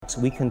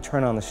thoughts. We can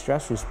turn on the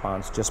stress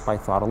response just by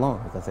thought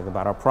alone. We can think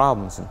about our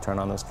problems and turn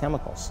on those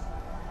chemicals.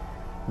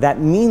 That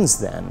means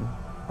then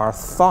our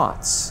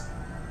thoughts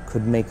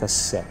could make us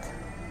sick.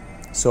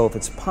 So if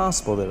it's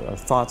possible that our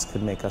thoughts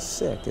could make us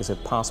sick, is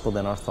it possible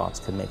then our thoughts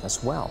could make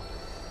us well?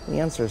 The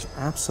answer is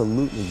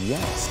absolutely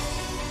yes.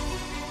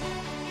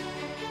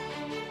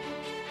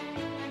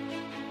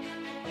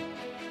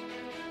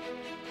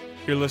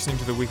 You're listening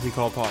to the Weekly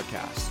Call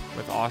podcast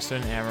with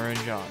Austin, Amber, and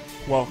John.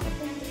 Welcome.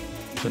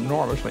 It's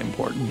enormously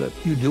important that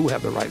you do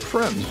have the right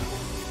friends.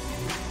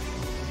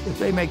 If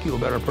they make you a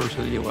better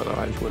person than you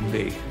otherwise would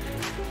be,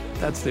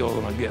 that's the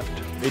ultimate gift.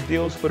 It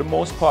deals, for the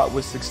most part,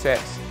 with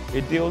success.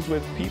 It deals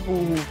with people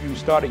who you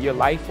started your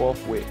life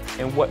off with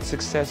and what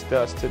success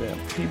does to them.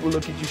 People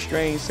look at you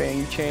strange saying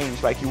you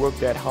changed, like you worked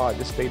that hard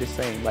to stay the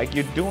same, like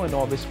you're doing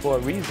all this for a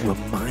reason.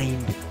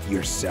 Remind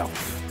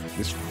yourself,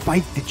 this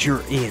fight that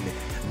you're in,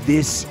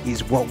 this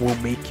is what will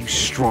make you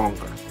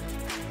stronger.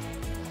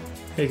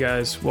 Hey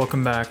guys,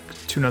 welcome back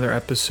to another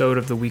episode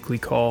of the Weekly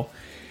Call.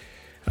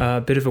 A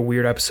bit of a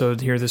weird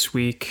episode here this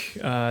week.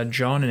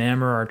 John and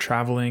Amber are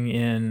traveling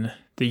in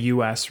the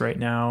U.S. right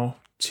now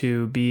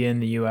to be in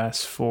the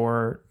U.S.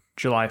 for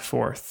July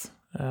 4th.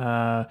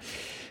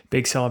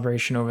 Big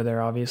celebration over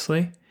there,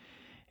 obviously.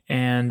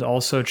 And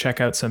also check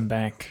out some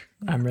bank.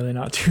 I'm really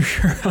not too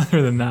sure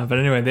other than that. But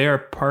anyway, they are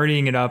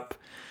partying it up,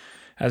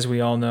 as we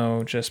all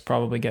know, just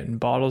probably getting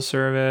bottle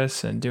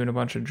service and doing a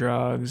bunch of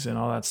drugs and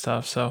all that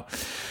stuff. So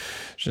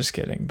just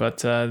kidding. But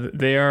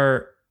they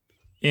are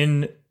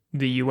in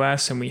the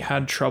US and we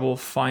had trouble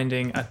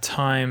finding a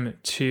time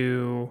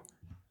to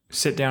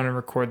sit down and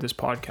record this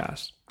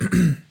podcast.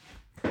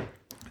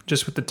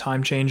 Just with the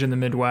time change in the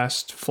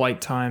Midwest, flight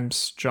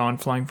times, John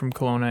flying from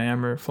Kelowna,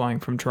 Amber flying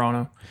from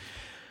Toronto.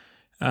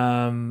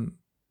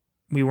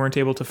 We weren't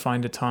able to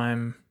find a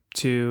time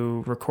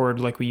to record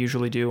like we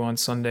usually do on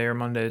Sunday or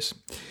Mondays.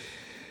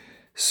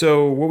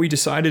 So what we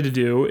decided to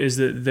do is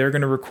that they're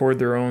going to record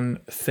their own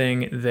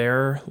thing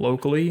there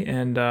locally,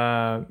 and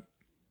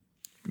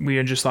we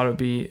had just thought it would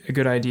be a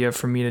good idea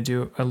for me to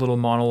do a little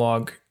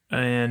monologue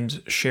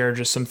and share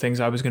just some things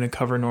I was going to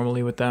cover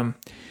normally with them.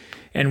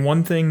 And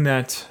one thing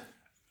that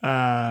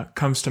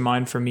comes to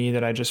mind for me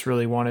that I just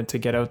really wanted to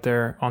get out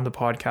there on the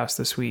podcast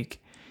this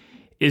week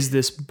is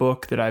this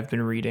book that I've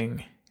been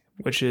reading,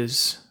 which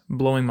is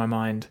blowing my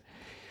mind.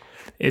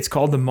 It's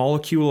called The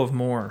Molecule of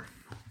More,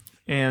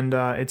 and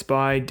it's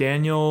by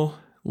Daniel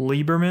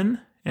Lieberman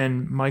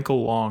and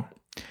Michael Long.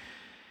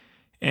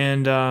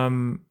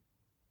 And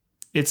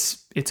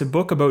it's a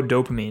book about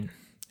dopamine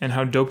and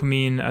how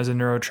dopamine as a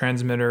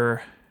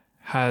neurotransmitter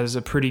has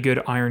a pretty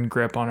good iron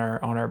grip on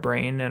our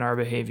brain and our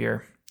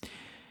behavior.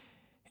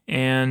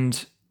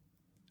 And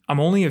I'm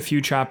only a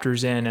few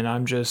chapters in, and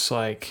I'm just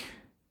like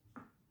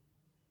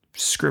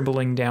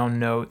scribbling down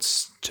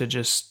notes to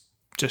just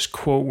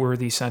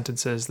quote-worthy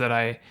sentences that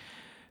I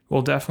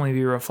will definitely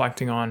be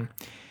reflecting on.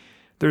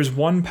 There's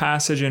one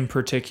passage in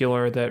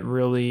particular that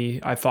really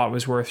I thought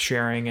was worth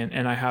sharing,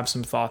 and I have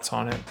some thoughts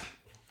on it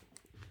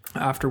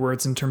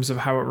afterwards in terms of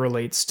how it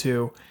relates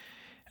to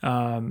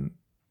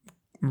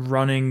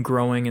running,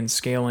 growing, and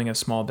scaling a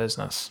small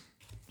business.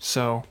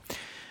 So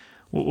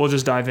we'll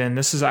just dive in.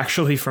 This is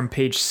actually from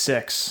page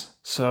 6.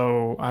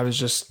 So I was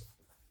just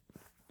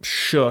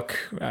shook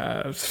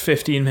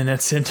 15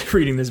 minutes into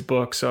reading this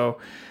book. So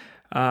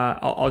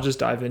I'll just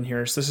dive in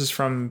here. So this is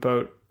from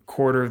about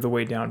quarter of the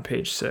way down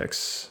page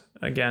 6.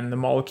 Again, The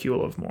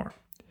Molecule of More.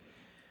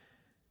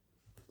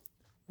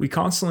 We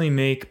constantly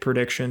make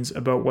predictions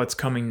about what's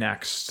coming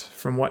next,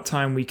 from what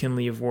time we can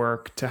leave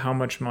work to how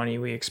much money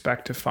we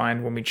expect to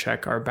find when we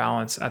check our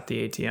balance at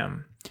the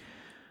ATM.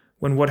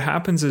 When what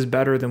happens is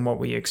better than what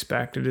we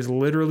expect, it is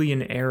literally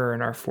an error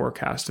in our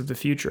forecast of the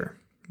future.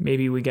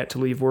 Maybe we get to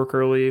leave work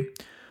early,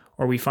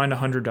 or we find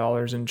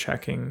 $100 in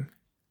checking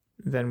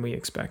than we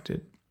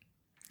expected.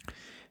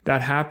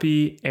 That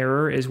happy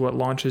error is what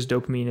launches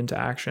dopamine into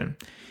action.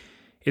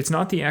 It's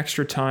not the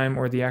extra time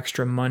or the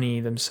extra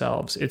money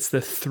themselves. It's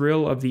the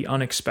thrill of the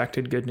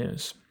unexpected good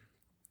news.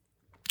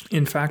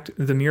 In fact,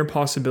 the mere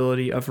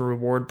possibility of a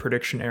reward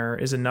prediction error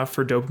is enough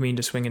for dopamine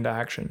to swing into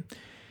action.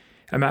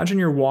 Imagine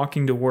you're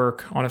walking to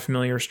work on a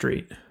familiar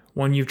street,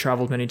 one you've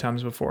traveled many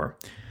times before.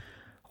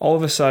 All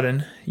of a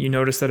sudden, you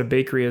notice that a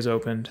bakery has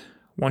opened,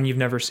 one you've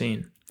never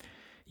seen.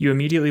 You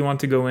immediately want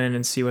to go in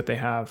and see what they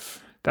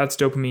have. That's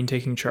dopamine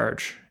taking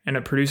charge, and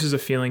it produces a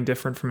feeling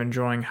different from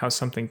enjoying how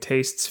something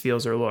tastes,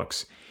 feels, or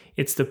looks.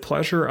 It's the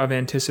pleasure of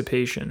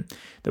anticipation,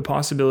 the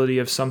possibility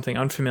of something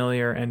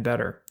unfamiliar and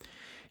better.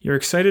 You're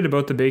excited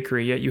about the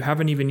bakery, yet you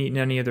haven't even eaten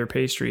any of their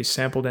pastries,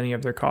 sampled any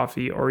of their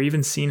coffee, or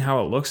even seen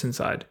how it looks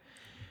inside.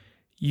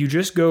 You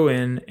just go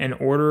in and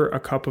order a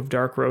cup of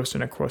dark roast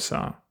and a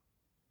croissant.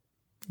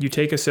 You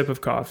take a sip of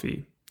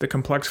coffee. The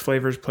complex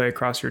flavors play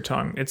across your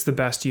tongue. It's the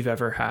best you've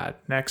ever had.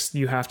 Next,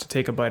 you have to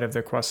take a bite of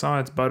the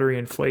croissant. It's buttery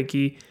and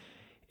flaky,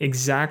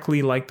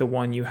 exactly like the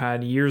one you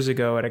had years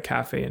ago at a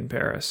cafe in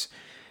Paris.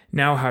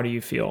 Now, how do you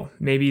feel?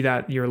 Maybe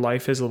that your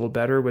life is a little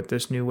better with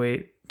this new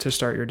way to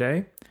start your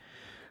day?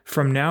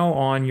 From now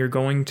on, you're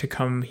going to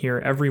come here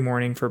every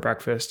morning for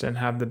breakfast and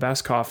have the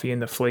best coffee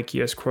and the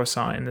flakiest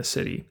croissant in the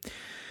city.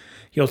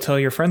 You'll tell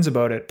your friends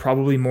about it,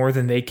 probably more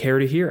than they care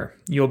to hear.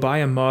 You'll buy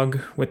a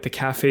mug with the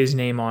cafe's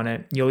name on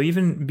it. You'll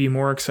even be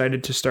more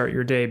excited to start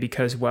your day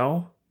because,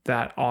 well,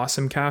 that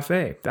awesome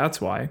cafe.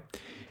 That's why.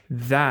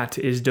 That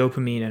is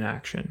dopamine in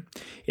action.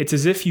 It's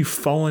as if you've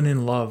fallen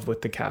in love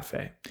with the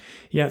cafe.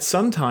 Yet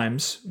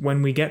sometimes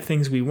when we get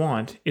things we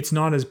want, it's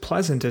not as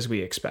pleasant as we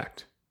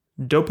expect.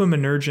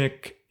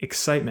 Dopaminergic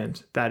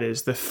excitement, that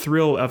is, the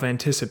thrill of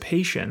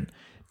anticipation,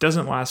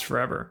 doesn't last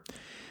forever.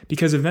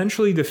 Because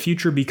eventually the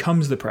future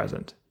becomes the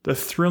present. The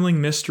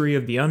thrilling mystery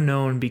of the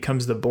unknown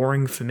becomes the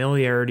boring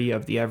familiarity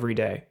of the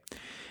everyday.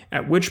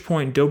 At which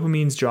point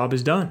dopamine's job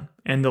is done,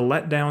 and the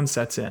letdown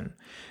sets in.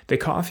 The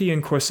coffee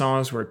and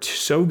croissants were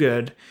so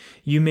good,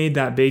 you made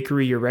that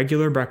bakery your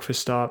regular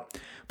breakfast stop,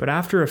 but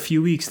after a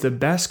few weeks, the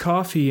best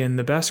coffee and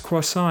the best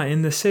croissant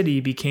in the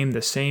city became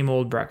the same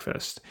old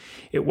breakfast.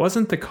 It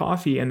wasn't the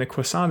coffee and the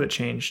croissant that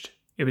changed,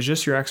 it was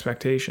just your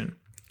expectation.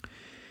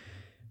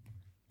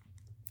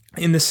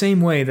 In the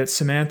same way that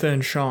Samantha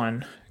and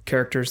Sean,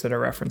 characters that are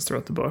referenced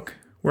throughout the book,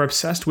 were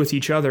obsessed with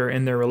each other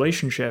in their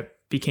relationship,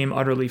 became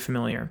utterly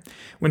familiar.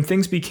 When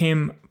things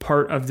became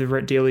part of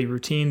the daily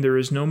routine, there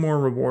is no more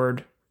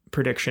reward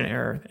prediction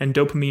error, and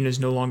dopamine is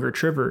no longer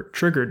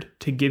triggered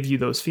to give you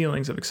those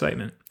feelings of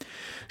excitement.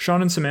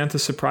 Sean and Samantha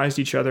surprised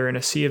each other in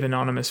a sea of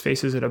anonymous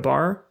faces at a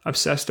bar,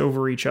 obsessed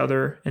over each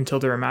other until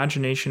their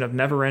imagination of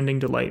never-ending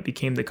delight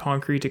became the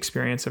concrete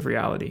experience of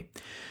reality.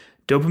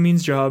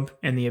 Dopamine's job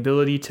and the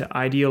ability to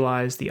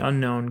idealize the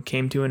unknown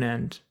came to an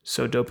end,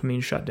 so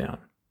dopamine shut down.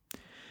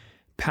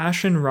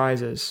 Passion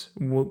rises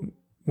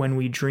when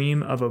we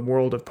dream of a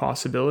world of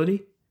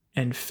possibility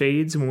and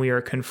fades when we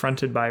are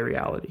confronted by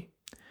reality.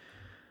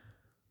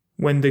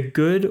 When the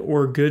god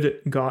or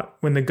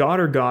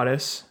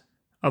goddess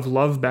of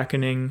love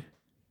beckoning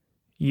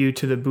you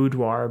to the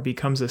boudoir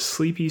becomes a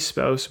sleepy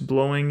spouse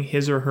blowing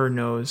his or her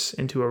nose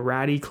into a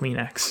ratty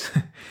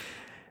Kleenex,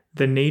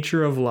 the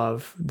nature of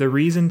love, the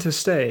reason to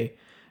stay,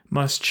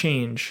 must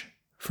change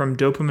from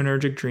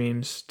dopaminergic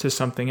dreams to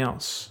something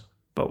else.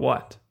 But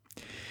what?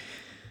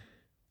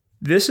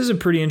 This is a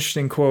pretty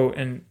interesting quote,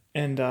 and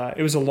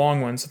it was a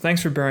long one, so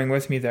thanks for bearing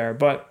with me there.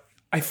 But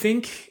I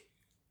think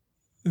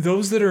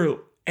those that are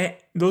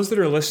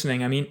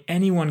listening, I mean,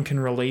 anyone can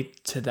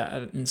relate to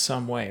that in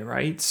some way,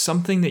 right?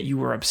 Something that you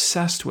were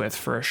obsessed with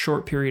for a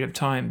short period of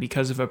time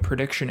because of a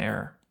prediction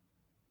error.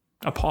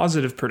 A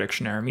positive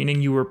prediction error,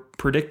 meaning you were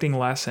predicting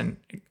less and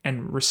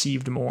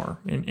received more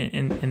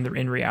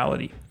in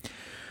reality.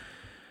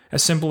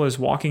 As simple as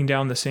walking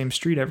down the same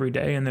street every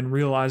day and then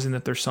realizing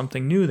that there's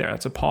something new there.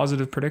 That's a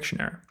positive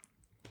prediction error.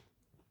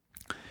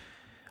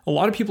 A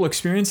lot of people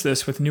experience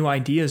this with new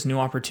ideas, new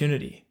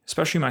opportunity,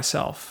 especially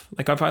myself.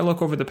 Like if I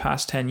look over the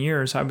past 10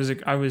 years, I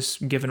was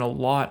given a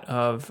lot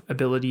of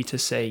ability to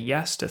say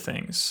yes to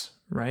things,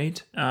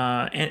 right?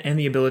 And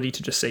the ability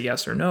to just say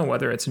yes or no,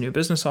 whether it's a new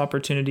business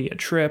opportunity, a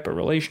trip, a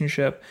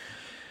relationship.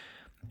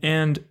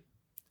 And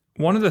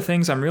one of the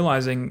things I'm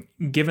realizing,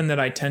 given that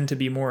I tend to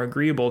be more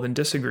agreeable than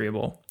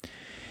disagreeable,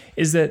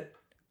 is that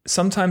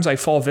sometimes I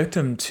fall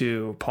victim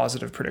to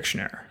positive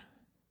prediction error.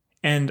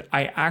 And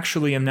I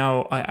actually am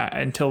now,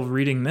 until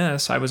reading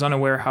this, I was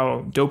unaware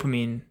how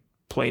dopamine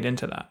played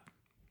into that.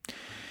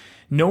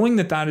 Knowing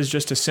that that is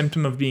just a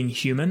symptom of being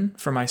human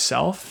for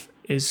myself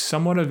is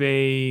somewhat of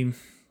a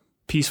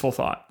peaceful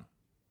thought,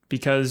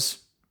 because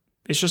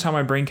it's just how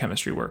my brain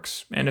chemistry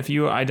works. And if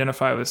you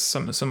identify with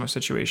some similar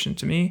situation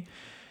to me,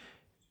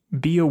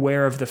 be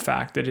aware of the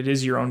fact that it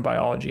is your own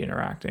biology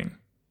interacting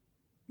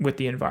with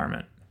the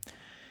environment.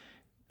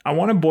 I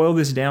want to boil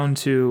this down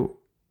to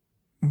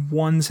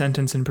one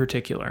sentence in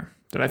particular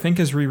that I think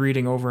is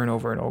rereading over and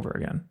over and over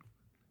again.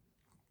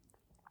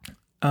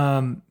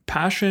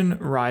 Passion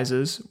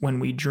rises when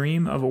we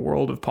dream of a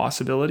world of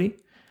possibility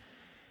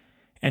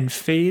and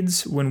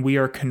fades when we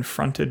are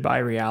confronted by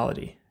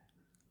reality.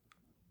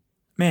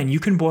 Man, you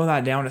can boil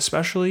that down,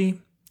 especially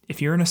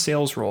if you're in a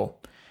sales role.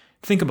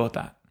 Think about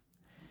that.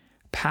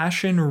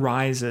 Passion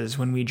rises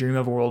when we dream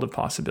of a world of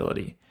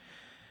possibility.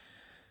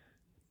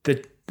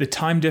 The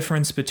time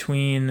difference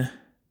between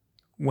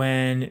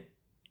when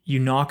you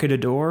knock at a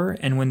door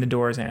and when the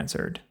door is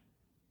answered.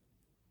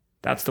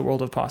 That's the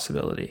world of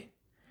possibility.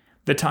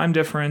 The time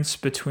difference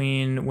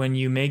between when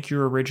you make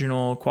your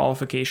original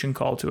qualification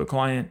call to a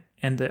client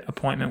and the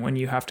appointment when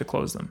you have to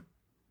close them.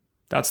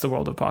 That's the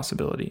world of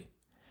possibility.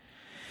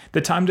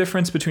 The time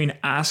difference between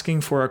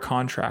asking for a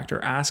contract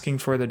or asking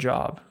for the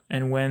job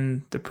and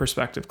when the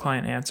prospective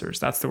client answers.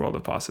 That's the world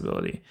of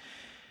possibility.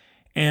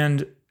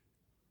 And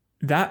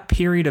that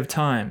period of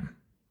time,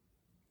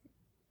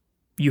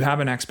 you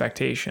have an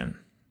expectation.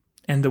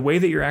 And the way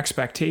that your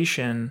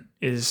expectation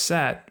is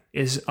set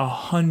is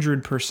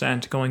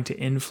 100% going to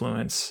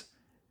influence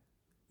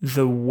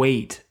the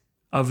weight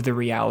of the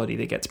reality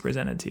that gets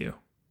presented to you.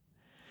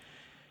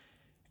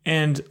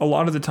 And a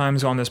lot of the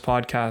times on this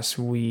podcast,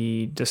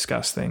 we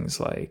discuss things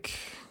like,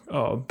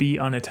 be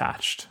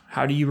unattached.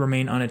 How do you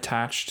remain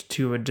unattached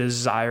to a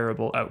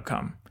desirable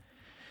outcome?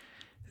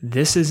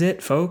 This is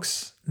it,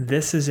 folks.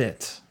 This is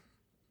it.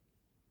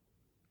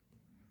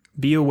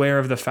 Be aware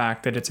of the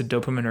fact that it's a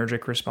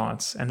dopaminergic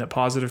response and that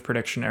positive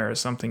prediction error is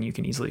something you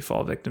can easily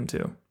fall victim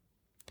to.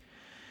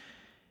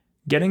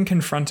 Getting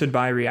confronted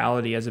by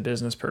reality as a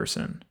business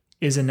person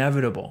is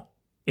inevitable.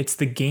 It's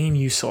the game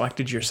you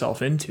selected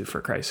yourself into,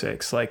 for Christ's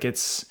sakes.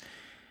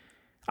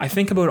 I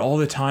think about all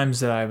the times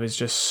that I was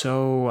just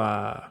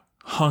so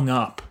hung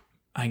up,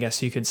 I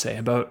guess you could say,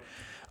 about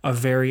a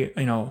very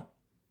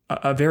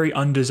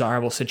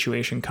undesirable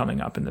situation coming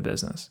up in the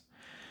business.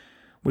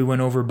 We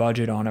went over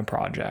budget on a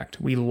project.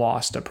 We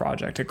lost a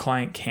project. A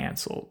client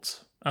canceled.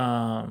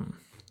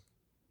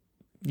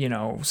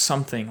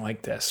 Something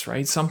like this,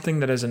 right? Something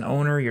that as an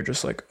owner, you're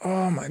just like,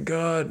 oh my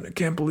God, I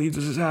can't believe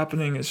this is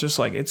happening. It's just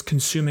like, it's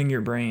consuming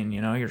your brain,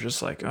 You're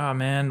just like, oh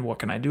man, what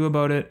can I do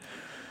about it?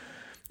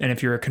 And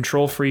if you're a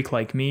control freak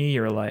like me,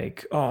 you're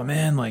like, oh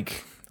man,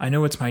 I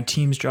know it's my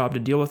team's job to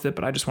deal with it,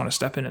 but I just want to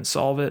step in and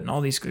solve it. And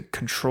all these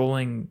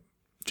controlling,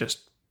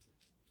 just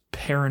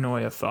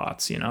paranoia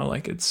thoughts,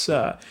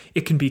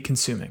 it can be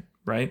consuming,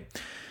 right?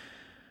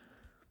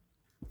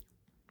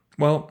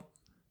 Well,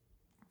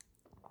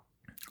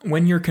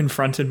 when you're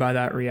confronted by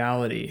that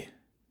reality,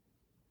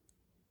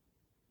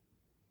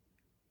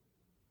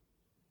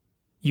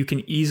 you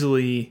can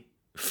easily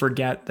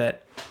forget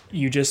that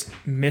you just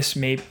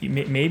maybe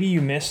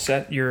you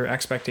misset your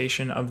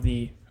expectation of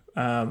the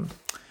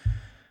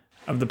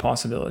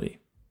possibility,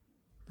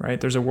 right?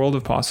 There's a world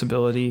of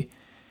possibility.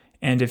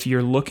 And if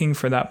you're looking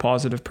for that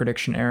positive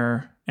prediction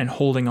error and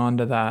holding on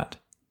to that,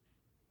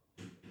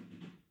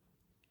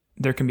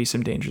 there can be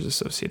some dangers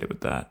associated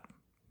with that.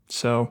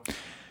 So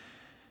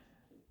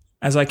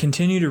as I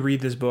continue to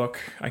read this book,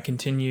 I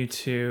continue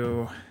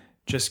to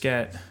just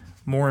get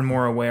more and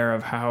more aware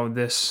of how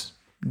this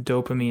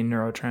dopamine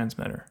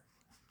neurotransmitter,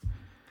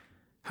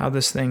 how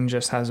this thing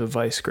just has a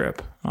vice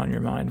grip on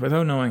your mind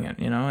without knowing it,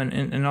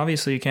 and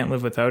obviously you can't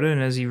live without it.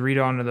 And as you read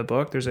on to the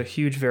book, there's a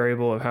huge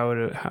variable of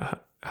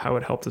how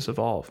it helped us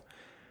evolve.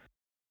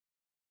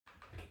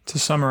 To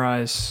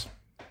summarize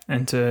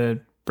and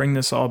to bring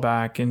this all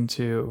back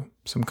into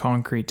some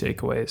concrete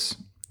takeaways.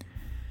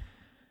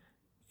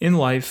 In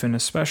life, and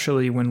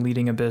especially when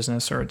leading a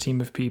business or a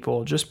team of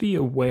people, just be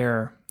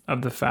aware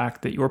of the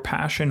fact that your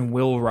passion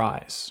will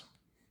rise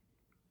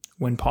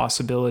when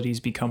possibilities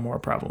become more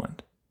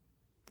prevalent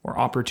or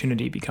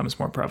opportunity becomes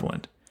more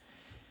prevalent.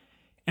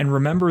 And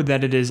remember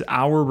that it is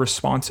our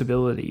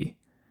responsibility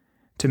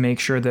to make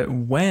sure that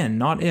when,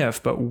 not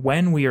if, but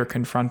when we are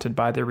confronted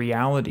by the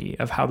reality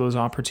of how those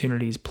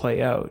opportunities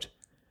play out,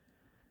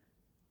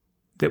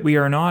 that we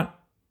are not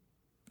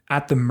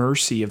at the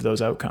mercy of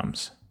those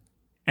outcomes,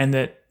 and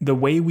that the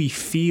way we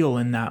feel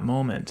in that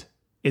moment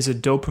is a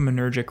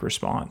dopaminergic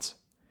response,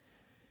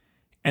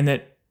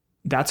 and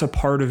that's a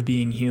part of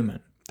being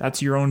human.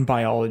 That's your own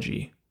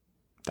biology.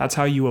 That's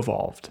how you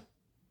evolved.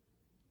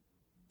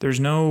 There's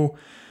no,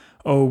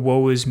 oh,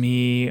 woe is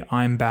me,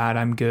 I'm bad,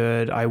 I'm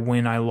good, I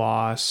win, I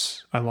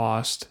lost.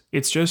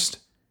 It's just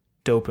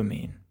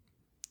dopamine.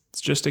 It's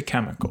just a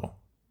chemical.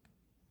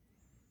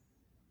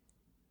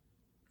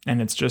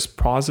 And it's just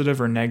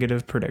positive or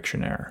negative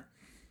prediction error.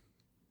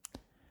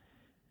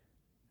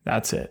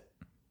 That's it.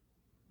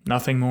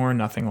 Nothing more,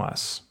 nothing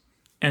less.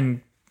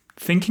 And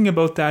thinking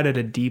about that at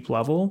a deep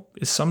level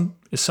is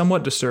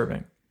somewhat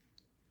disturbing,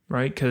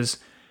 right? Because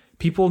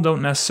people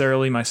don't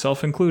necessarily,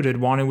 myself included,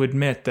 want to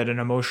admit that an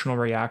emotional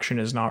reaction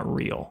is not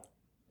real,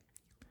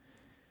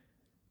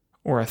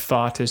 or a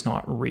thought is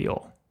not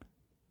real.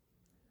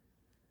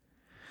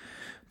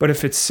 But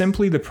if it's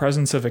simply the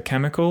presence of a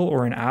chemical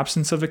or an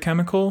absence of a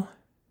chemical,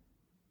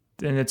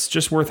 then it's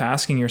just worth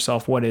asking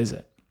yourself, what is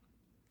it?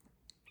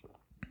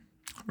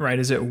 Right?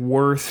 Is it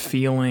worth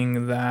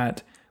feeling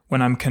that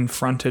when I'm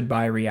confronted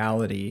by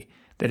reality,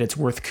 that it's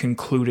worth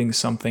concluding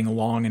something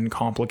long and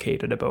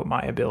complicated about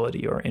my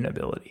ability or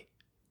inability?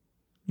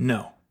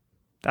 No.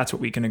 That's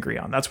what we can agree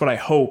on. That's what I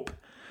hope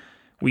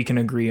we can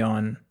agree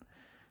on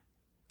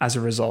as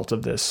a result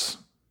of this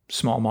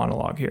small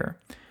monologue here.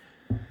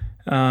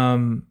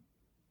 I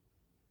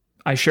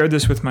shared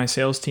this with my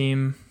sales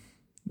team,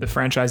 the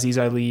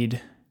franchisees I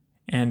lead,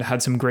 and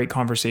had some great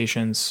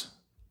conversations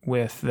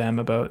with them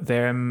about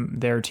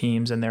their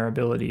teams and their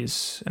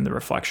abilities and the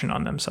reflection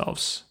on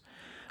themselves.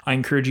 I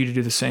encourage you to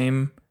do the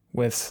same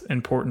with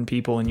important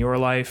people in your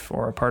life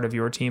or a part of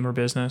your team or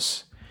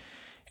business.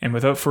 And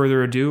without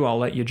further ado, I'll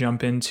let you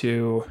jump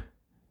into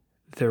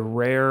the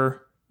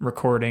rare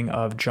recording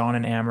of John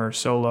and Amber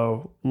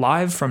solo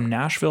live from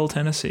Nashville,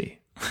 Tennessee.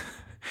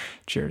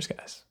 Cheers,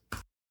 guys.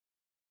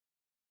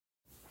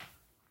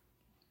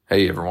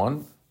 Hey,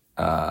 everyone.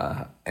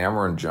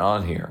 Amber and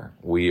John here.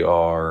 We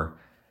are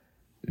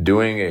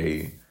doing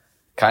a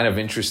kind of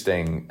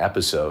interesting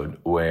episode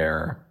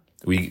where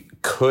we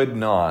could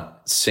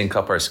not sync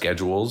up our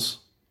schedules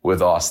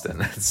with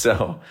Austin.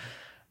 So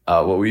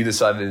what we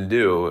decided to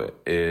do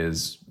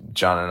is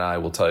John and I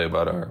will tell you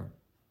about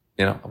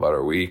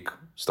our week,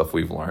 stuff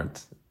we've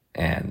learned,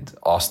 and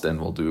Austin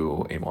will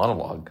do a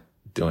monologue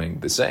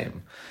doing the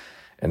same.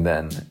 And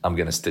then I'm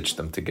going to stitch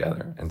them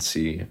together and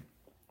see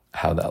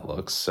how that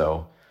looks.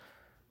 So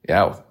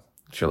yeah,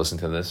 if you're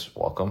listening to this,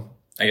 welcome.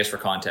 I guess for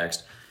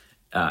context,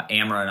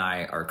 Amra and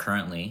I are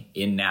currently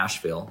in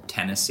Nashville,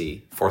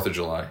 Tennessee. 4th of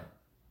July.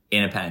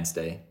 Independence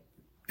Day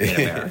in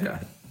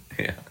America.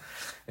 Yeah.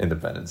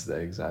 Independence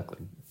Day, exactly.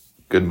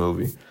 Good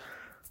movie.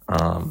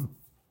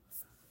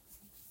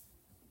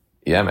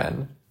 Yeah,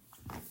 man.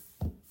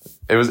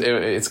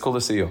 It's cool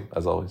to see you,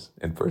 as always,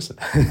 in person.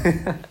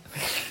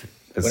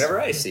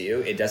 Whenever I see you,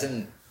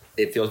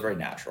 it feels very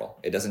natural.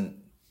 It doesn't,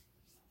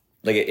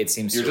 like, it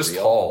seems You're surreal. just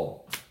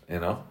tall, you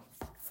know?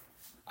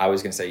 I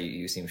was going to say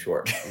you seem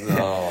short.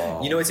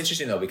 No. You know, it's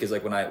interesting though, because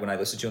like when I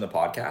listen to you on the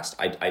podcast,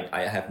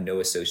 I have no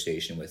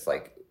association with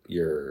like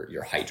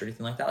your height or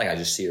anything like that. Like I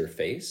just see your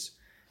face.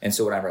 And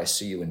so whenever I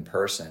see you in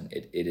person,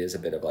 it is a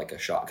bit of like a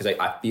shock, because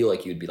I feel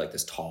like you'd be like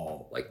this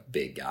tall, like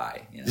big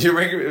guy. You know? You're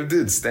making,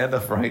 dude, stand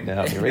up right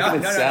now. You're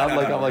making it sound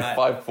like I'm like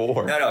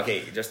 5'4". No,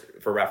 okay. Just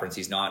for reference,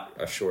 he's not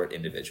a short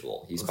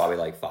individual. He's probably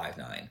like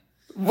 5'9".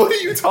 What are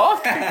you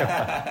talking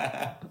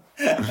about?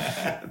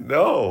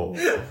 No.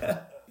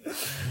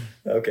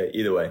 Okay.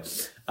 Either way.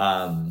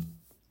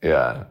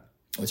 Yeah.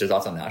 What's your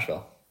thoughts on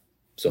Nashville?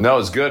 So No,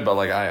 it's good, but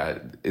like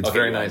it's okay,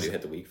 very you wanna nice.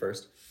 hit the week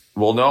first.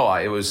 Well, no,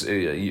 it was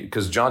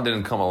because John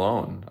didn't come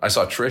alone. I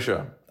saw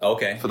Trisha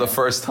Okay. for the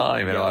first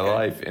time in my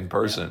life in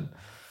person.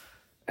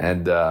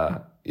 And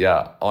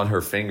on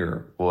her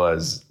finger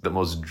was the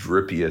most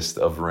drippiest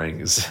of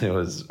rings. It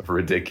was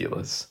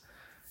ridiculous.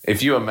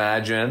 If you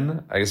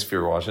imagine, I guess if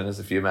you're watching this,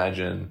 if you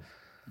imagine,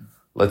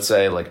 let's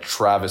say like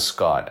Travis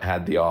Scott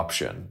had the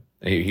option.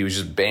 He was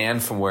just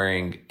banned from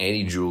wearing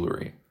any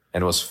jewelry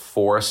and was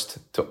forced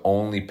to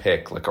only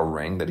pick like a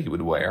ring that he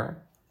would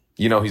wear.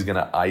 You know he's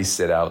gonna ice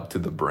it out to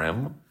the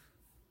brim.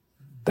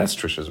 That's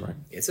Trisha's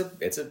ring. It's a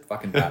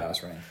fucking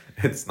badass ring.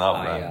 It's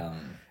not bad.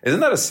 Isn't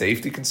that a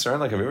safety concern?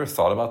 Like, have you ever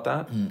thought about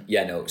that?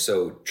 Yeah, no.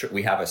 So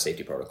we have a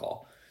safety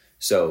protocol.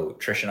 So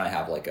Trish and I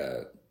have like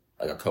a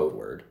code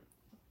word,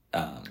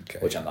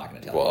 which I'm not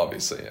going to tell you. Well,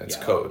 obviously, it's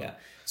code. Yeah,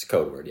 it's a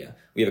code word. Yeah,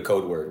 we have a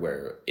code word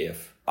where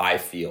if I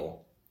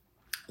feel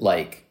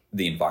like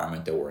the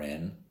environment that we're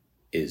in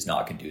is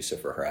not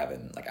conducive for her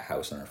having like a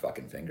house on her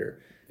fucking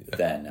finger,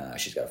 then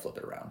she's got to flip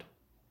it around.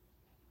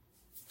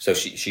 So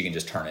she can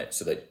just turn it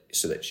so that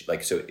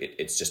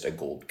it's just a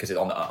gold, because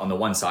on the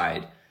one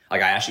side,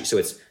 like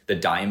it's the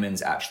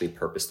diamonds actually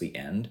purposely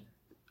end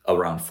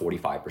around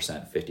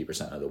 45%,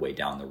 50% of the way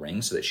down the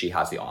ring, so that she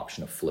has the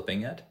option of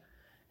flipping it,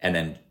 and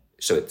then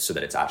so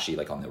that it's actually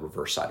like on the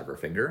reverse side of her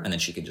finger, and then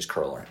she can just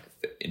curl her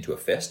into a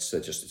fist, so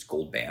it's just this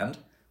gold band,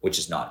 which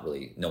is not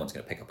really, no one's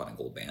going to pick up on a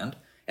gold band,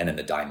 and then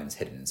the diamond's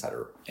hidden inside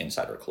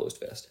her closed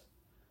fist.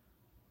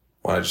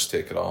 Why not just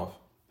take it off?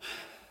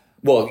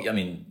 Well, I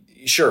mean,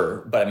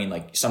 sure, but I mean,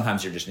 like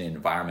sometimes you're just in an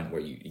environment where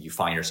you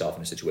find yourself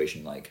in a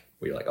situation like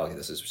where you're like, okay,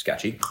 this is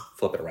sketchy.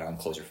 Flip it around,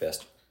 close your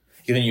fist.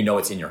 Then you know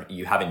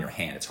you have it in your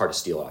hand. It's hard to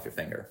steal it off your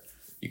finger.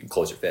 You can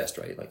close your fist,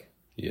 right? Like,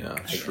 yeah,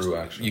 true.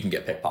 Actually, you can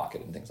get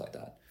pickpocketed and things like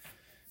that.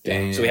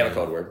 Yeah. So we have a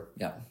code word.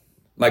 Yeah,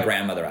 my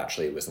grandmother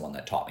actually was the one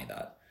that taught me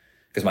that,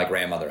 because my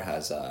grandmother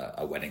has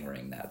a wedding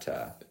ring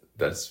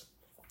that's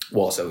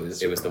well. So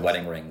it was the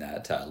wedding ring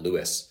that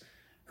Lewis,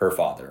 her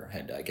father,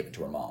 had given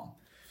to her mom,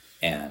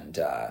 and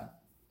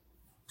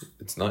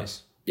it's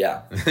nice.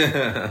 Yeah,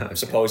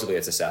 supposedly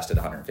it's assessed at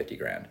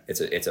 $150,000.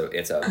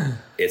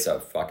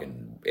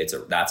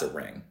 That's a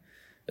ring.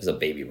 It's a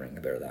baby ring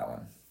compared to that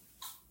one.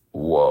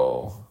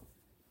 Whoa.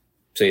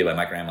 So yeah,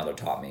 my grandmother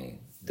taught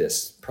me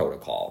this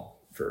protocol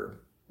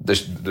for.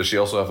 Does she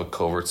also have a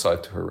covert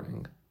side to her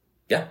ring?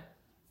 Yeah.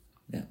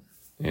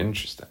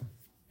 Interesting.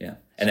 Yeah,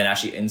 and then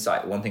actually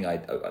inside, one thing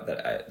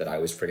that I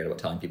always forget about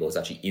telling people is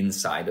actually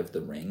inside of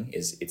the ring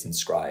it's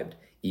inscribed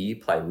 "E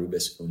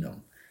pluribus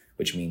unum,"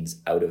 which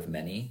means out of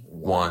many,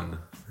 one.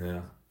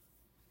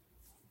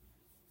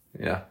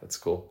 Yeah, that's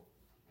cool.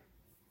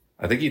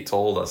 I think he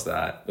told us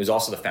that. It was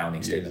also the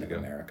founding statement of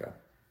America.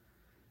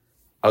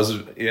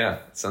 It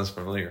sounds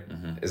familiar.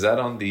 Mm-hmm. Is that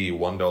on the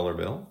 $1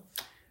 bill?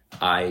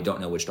 I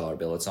don't know which dollar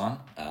bill it's on,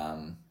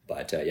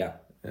 but yeah.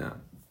 Yeah,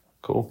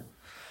 cool.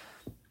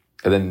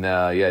 And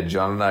then,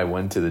 John and I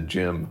went to the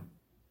gym,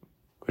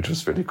 which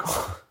was pretty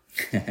cool.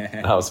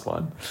 That was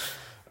fun.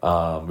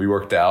 We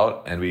worked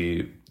out, and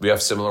we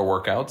have similar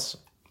workouts,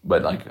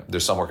 but like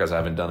there's some workouts I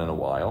haven't done in a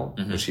while,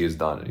 which he has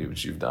done,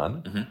 which you've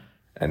done. Mm-hmm.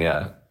 And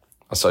I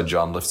saw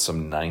John lift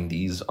some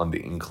 90s on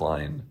the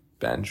incline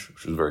bench,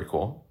 which was very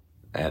cool.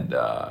 And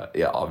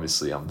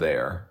obviously I'm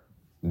there.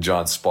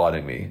 John's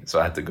spotting me,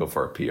 so I had to go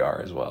for a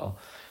PR as well.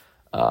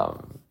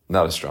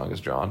 Not as strong as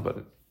John, but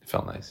it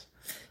felt nice.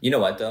 You know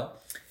what though?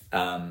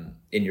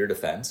 In your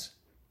defense,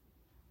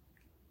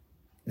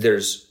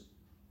 there's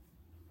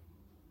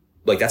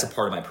like, that's a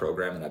part of my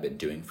program that I've been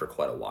doing for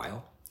quite a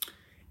while.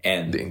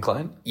 And the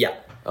incline? Yeah.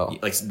 Oh.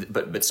 Like,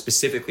 but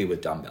specifically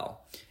with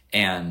dumbbell.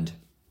 And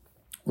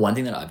one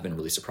thing that I've been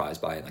really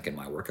surprised by, like in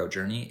my workout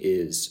journey,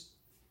 is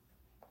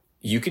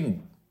you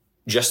can,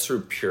 just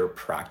through pure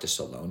practice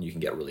alone, you can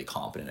get really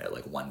competent at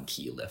like one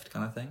key lift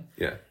kind of thing.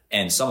 Yeah.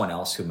 And someone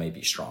else who may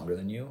be stronger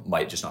than you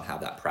might just not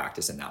have that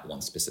practice in that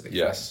one specific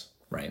thing,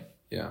 right?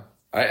 Yeah.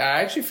 I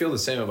actually feel the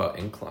same about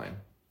incline.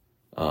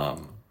 I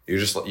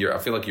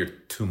feel like you're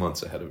 2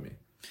 months ahead of me.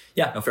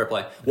 Yeah, no, fair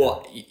play.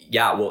 Well,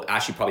 yeah, well,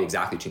 actually probably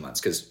exactly 2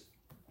 months, because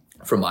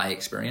from my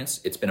experience,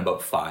 it's been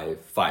about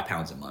 5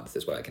 pounds a month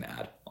is what I can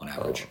add on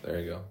average. Oh, there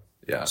you go.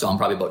 Yeah. So I'm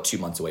probably about 2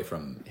 months away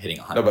from hitting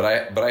 100. No,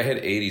 but I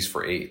hit 80s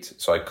for 8,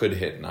 so I could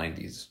hit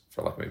 90s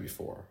for like maybe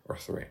 4 or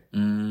 3.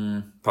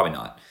 Probably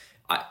not.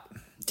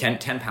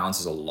 10 pounds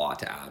is a lot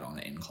to add on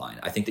an incline.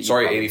 I think that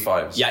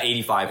 85s. Yeah,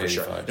 85 for 85s.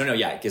 sure. No,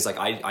 yeah, because like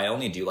I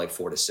only do like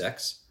 4 to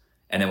 6,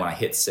 and then when I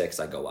hit 6,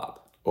 I go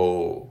up.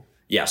 Oh.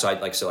 Yeah, so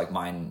like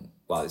mine.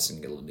 Wow, this is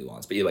gonna get a little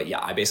nuanced, but either way, yeah,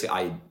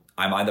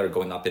 I'm either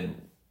going up in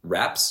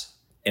reps,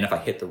 and if I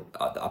hit the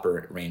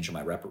upper range of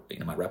my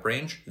rep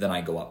range, then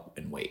I go up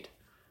in weight.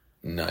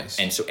 Nice.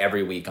 And so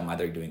every week I'm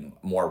either doing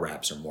more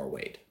reps or more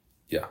weight.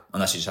 Yeah.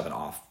 Unless you just have an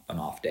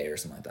off day or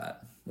something like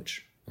that,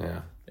 which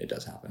it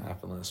does happen.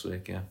 Happened last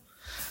week, yeah.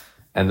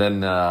 And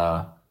then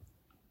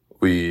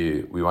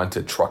we went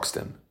to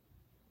Truxton.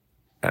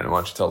 And why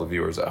don't you tell the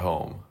viewers at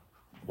home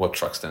what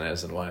Truxton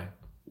is and why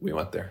we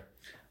went there?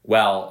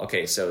 Well,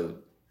 okay, so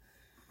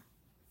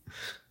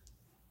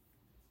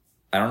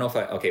I don't know if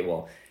I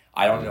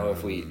don't know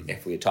if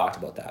we had talked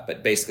about that,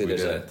 but basically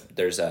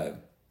there's a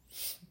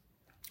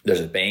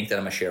bank that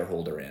I'm a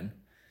shareholder in,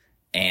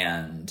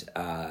 and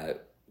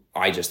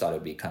I just thought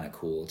it'd be kind of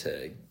cool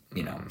to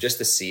just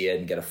to see it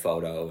and get a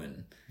photo.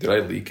 And did I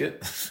leak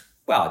it?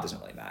 Well, it doesn't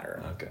really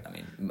matter. Okay. I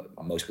mean,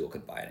 most people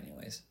could buy it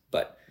anyways,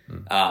 but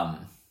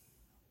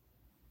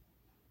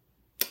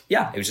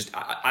yeah, it was just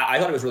I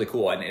thought it was really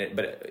cool,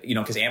 but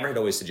because Amber had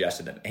always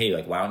suggested that, hey,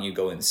 like, why don't you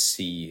go and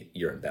see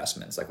your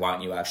investments? Like, why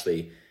don't you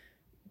actually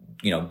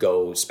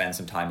go spend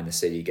some time in the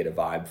city, get a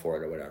vibe for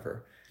it or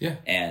whatever. Yeah.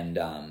 And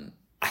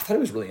I thought it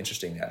was really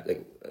interesting that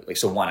like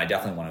so one, I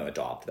definitely want to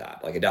adopt that.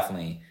 Like I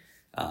definitely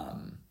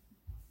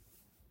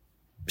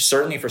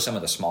certainly for some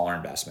of the smaller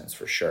investments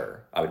for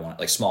sure. I would want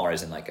like smaller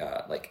as in like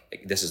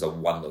this is a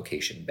one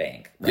location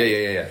bank.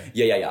 Right?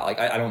 Yeah. Like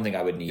I don't think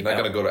I would need. You're not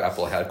going to go to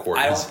Apple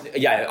headquarters.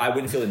 I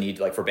wouldn't feel the need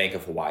like for Bank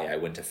of Hawaii. I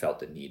wouldn't have felt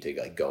the need to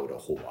like go to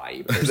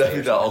Hawaii. That'd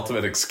be the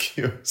ultimate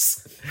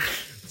excuse.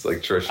 It's like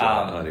Trisha,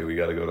 honey, we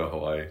got to go to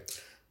Hawaii.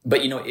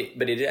 But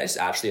it is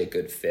actually a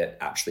good fit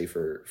actually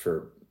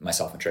for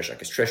myself and Trisha,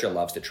 because Trisha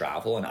loves to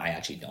travel and I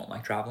actually don't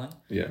like traveling.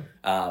 Yeah.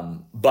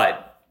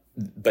 But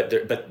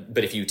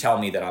if you tell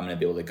me that I'm going to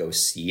be able to go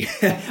see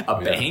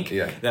a bank,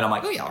 then I'm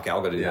like, oh yeah, okay,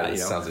 I'll go do that.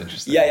 Sounds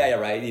interesting. Yeah,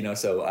 right.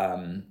 So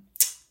and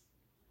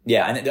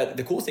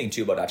the cool thing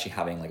too about actually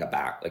having like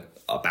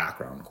a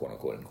background, quote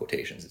unquote, in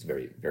quotations, it's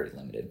very, very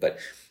limited. But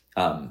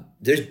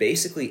there's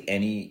basically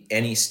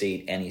any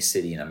state, any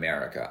city in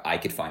America, I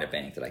could find a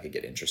bank that I could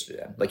get interested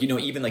in. Like,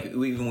 even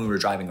when we were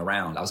driving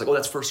around, I was like, oh,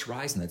 that's First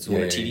Horizon. That's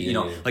one of the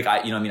TD, like I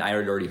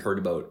had already heard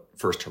about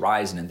First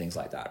Horizon and things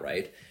like that.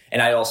 Right.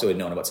 And I also had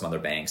known about some other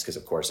banks, because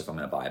of course, if I'm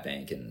going to buy a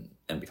bank and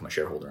become a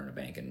shareholder in a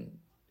bank in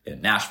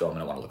Nashville, I'm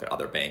going to want to look at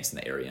other banks in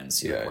the area and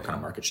see what kind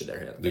of market should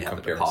they have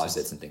the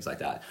deposits and things like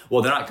that.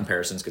 Well, they're not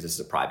comparisons because this is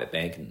a private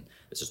bank and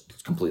it's just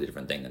a completely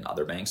different thing than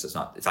other banks. It's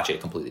actually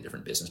a completely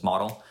different business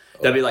model.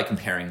 That'd be like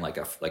comparing like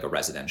a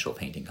residential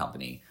painting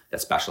company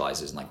that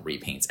specializes in like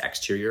repaints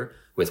exterior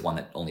with one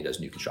that only does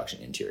new construction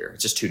interior.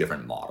 It's just two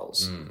different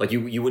models. Like it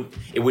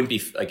wouldn't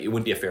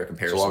be a fair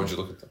comparison. So why would you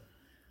look at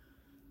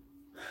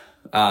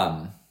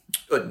them?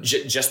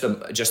 Just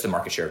the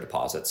market share of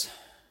deposits.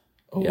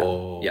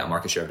 Yeah,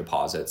 market share of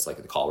deposits, like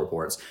the call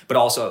reports. But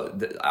also,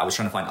 I was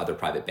trying to find other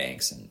private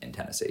banks in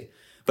Tennessee.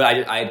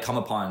 But I had come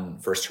upon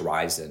First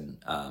Horizon,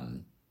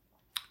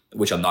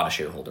 which I'm not a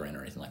shareholder in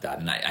or anything like that,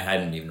 and I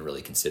hadn't even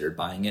really considered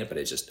buying it. But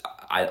it just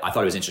I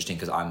thought it was interesting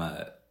because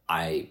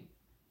I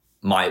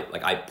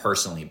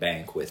personally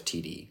bank with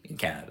TD in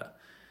Canada,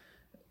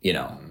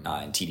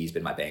 and TD's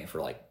been my bank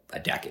for like a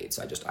decade.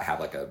 So I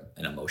have like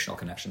an emotional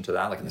connection to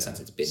that, like in the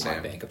sense it's been my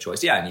bank of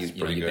choice. Yeah, and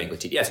you bank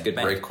with TD. Yeah, it's a good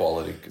bank. Great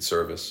quality, good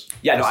service.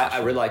 Yeah, no, I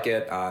really like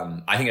it.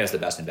 I think it has the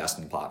best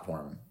investing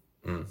platform,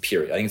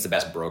 period. I think it's the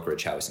best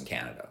brokerage house in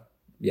Canada.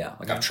 Yeah,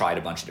 like I've tried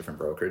a bunch of different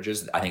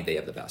brokerages. I think they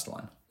have the best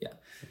one. Yeah.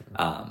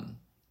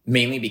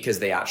 Mainly because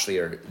they're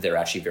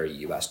actually very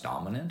US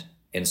dominant.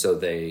 And so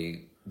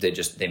they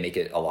make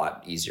it a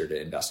lot easier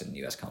to invest in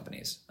US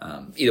companies.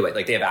 Either way,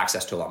 like they have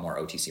access to a lot more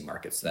OTC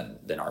markets than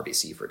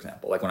RBC, for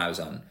example. Like when I was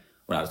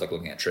like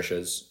looking at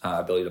Trisha's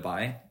ability to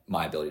buy,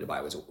 my ability to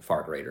buy was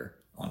far greater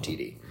on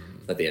TD.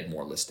 That they had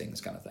more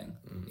listings, kind of thing.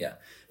 Yeah.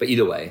 But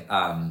either way,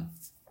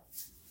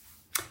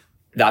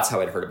 that's how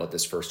I'd heard about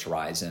this First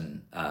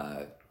Horizon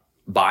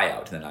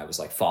buyout. And then I was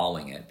like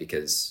following it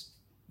because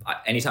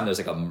anytime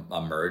there's like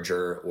a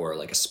merger or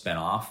like a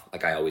spinoff,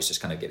 like I always just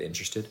kind of get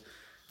interested.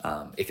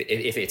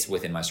 If it's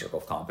within my circle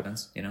of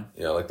competence, Yeah,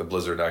 like the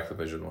Blizzard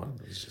Activision one.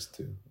 It was just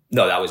too.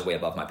 No, that was way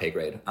above my pay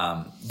grade.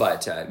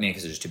 But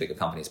because there's just too big of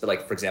companies. But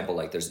like, for example,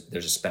 like there's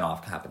a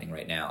spinoff happening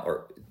right now,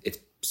 or it's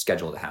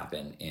scheduled to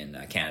happen in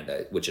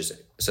Canada, which is,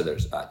 so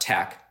there's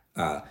tech.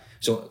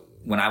 So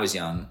when I was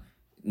young,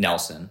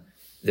 Nelson,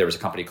 there was a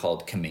company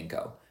called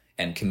Kaminko.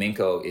 And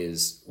Kaminko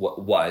is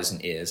what was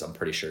and is, I'm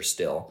pretty sure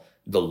still,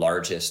 the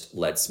largest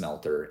lead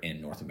smelter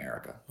in North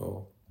America.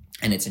 Oh.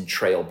 And it's in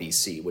Trail,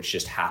 BC, which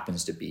just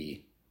happens to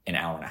be an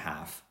hour and a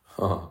half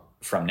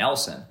from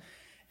Nelson.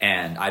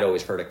 And I'd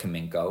always heard of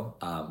Cominco.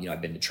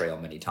 I've been to Trail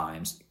many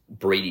times.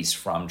 Brady's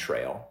from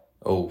Trail.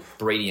 Oh.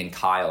 Brady and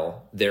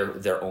Kyle,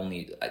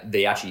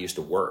 they actually used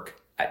to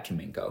work at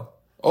Cominco.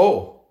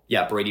 Oh.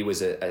 Yeah, Brady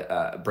was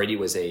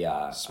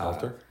a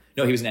smelter?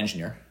 No, he was an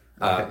engineer.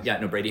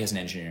 Okay. Brady has an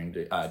engineering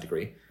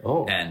degree.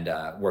 Oh. And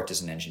worked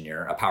as an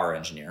engineer, a power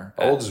engineer.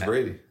 How old is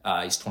Brady?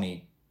 He's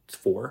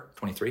 24,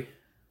 23.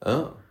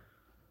 Oh,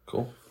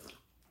 cool.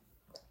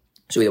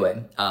 So either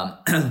way,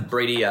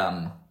 Brady...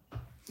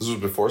 this was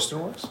before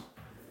Stoneworks?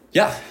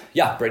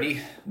 Yeah, Brady...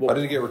 Well, how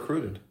did he get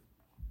recruited?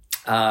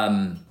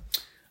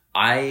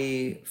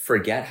 I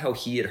forget how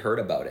he had heard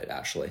about it,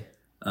 actually.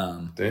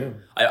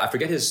 Damn. I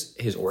forget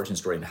his origin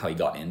story and how he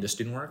got into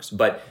StudentWorks,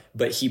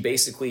 but he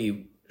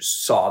basically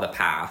saw the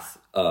path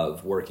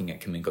of working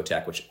at Cominco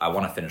Tech, which I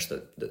want to finish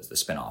the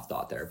spin-off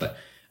thought there, but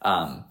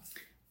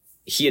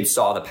he had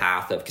saw the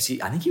path of, because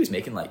I think he was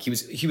making he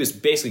was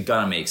basically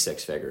gonna make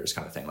six figures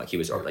kind of thing. He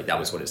was that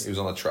was what his... He was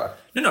on the track.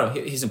 No,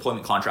 his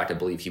employment contract, I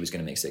believe he was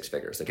gonna make six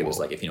figures. It was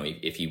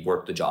if he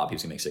worked the job, he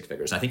was gonna make six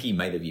figures. And I think he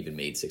might have even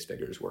made six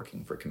figures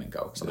working for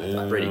Cominco, something like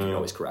that. Brady can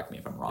always correct me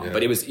if I'm wrong,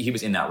 but he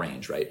was in that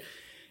range, right?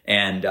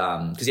 And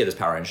because he had this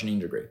power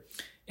engineering degree,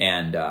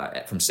 and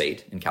from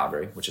SAIT in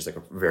Calgary, which is a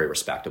very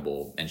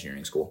respectable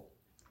engineering school,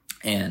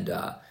 and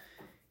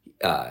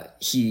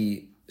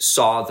he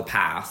saw the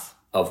path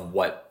of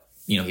what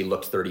he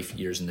looked 30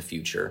 years in the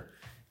future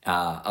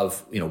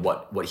of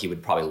what he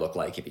would probably look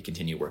like if he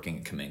continued working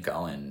at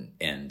Cominco,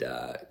 and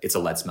it's a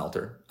lead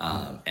smelter,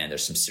 and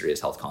there's some serious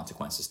health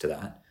consequences to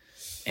that,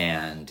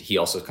 and he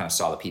also kind of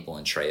saw the people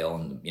in Trail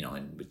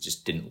and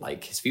just didn't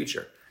like his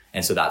future.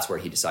 And so that's where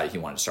he decided he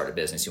wanted to start a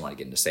business. He wanted to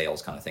get into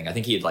sales kind of thing. I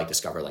think he'd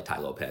discover Tai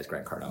Lopez,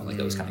 Grant Cardone,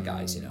 those kind of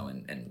guys, and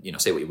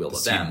say what you will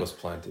about them.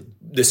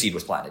 The seed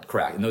was planted,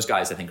 correct. And those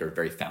guys I think are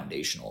very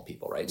foundational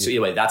people, right? So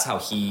anyway, that's how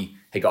he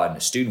had got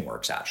into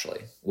StudentWorks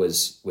actually,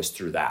 was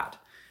through that.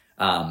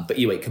 But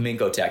anyway,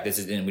 Cominco Tech, this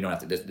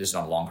is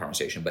not a long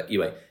conversation, but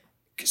anyway,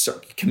 so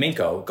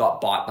Cominco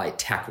got bought by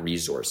Tech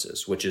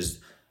Resources, which is,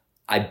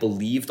 I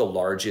believe, the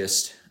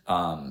largest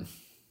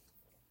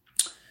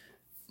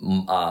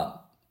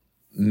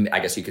I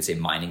guess you could say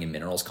mining and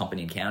minerals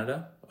company in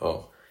Canada.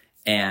 Oh.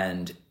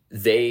 And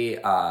they,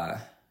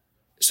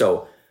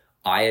 so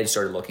I had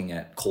started looking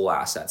at coal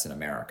assets in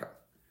America,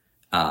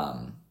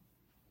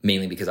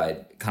 mainly because I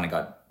kind of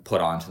got put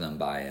onto them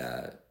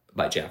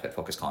by Jeff at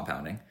Focus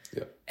Compounding.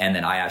 Yeah. And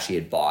then I actually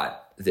had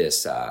bought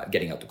this,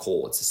 Getting Out the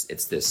Coal.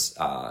 It's this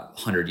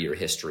 100-year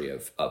history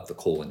of the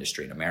coal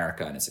industry in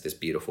America. And it's this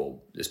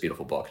beautiful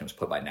book, and it was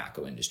put by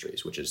NACCO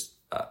Industries, which is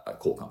a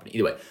coal company.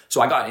 Anyway,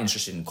 so I got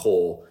interested in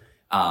coal,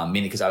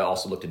 mainly because I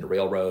also looked into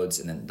railroads,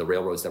 and then the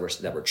railroads that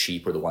were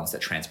cheap were the ones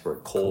that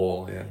transport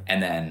coal. Yeah.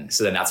 And then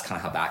that's kind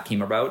of how that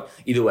came about.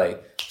 Either way,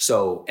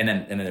 so and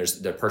then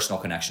there's the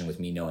personal connection with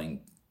me knowing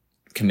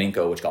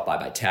Cominco, which got bought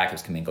by Tech. It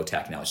was Cominco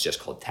Tech, now it's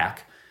just called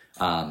Tech.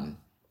 Either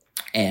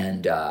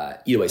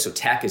way, so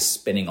Tech is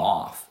spinning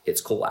off its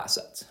coal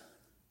assets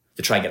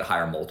to try and get a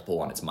higher multiple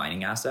on its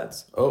mining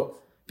assets. Oh.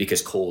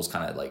 Because coal is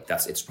kind of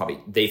it's probably,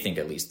 they think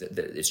at least that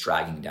it's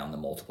dragging down the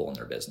multiple in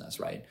their business,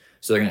 right?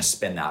 So they're going to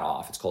spin that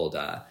off. It's called,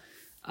 I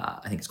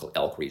think it's called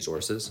Elk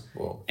Resources.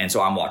 Whoa. And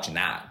so I'm watching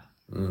that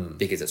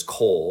because it's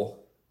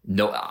coal.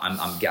 No,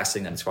 I'm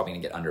guessing that it's probably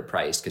going to get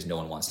underpriced because no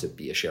one wants to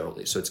be a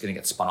shareholder. So it's going to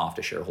get spun off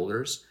to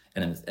shareholders.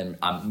 And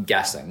I'm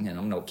guessing, and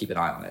I'm going to keep an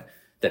eye on it,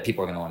 that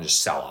people are going to want to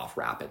just sell off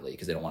rapidly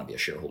because they don't want to be a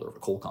shareholder of a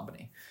coal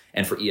company.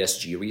 And for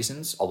ESG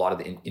reasons, a lot of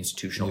the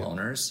institutional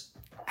owners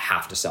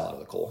have to sell out of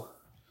the coal.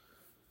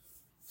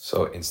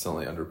 So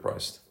instantly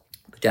underpriced.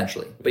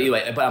 Potentially. But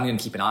anyway, I'm going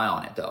to keep an eye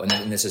on it though.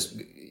 And this is,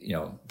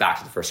 back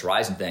to the First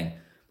Horizon thing.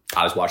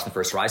 I was watching the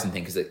First Horizon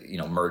thing because,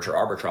 merger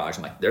arbitrage.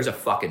 I'm like, there's a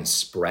fucking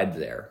spread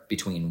there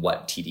between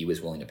what TD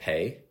was willing to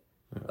pay,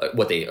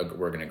 what they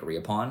were going to agree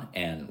upon,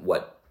 and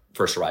what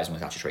First Horizon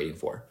was actually trading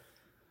for.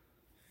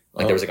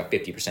 There was a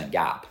 50%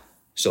 gap.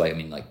 So,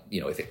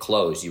 if it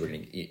closed, you were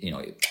going to,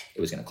 it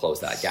was going to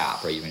close that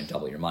gap, right? You're going to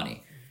double your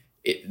money.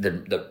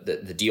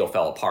 The deal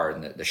fell apart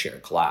and the share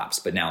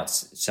collapsed, but now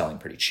it's selling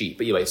pretty cheap.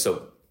 But anyway,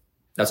 so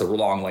that's a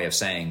long way of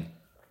saying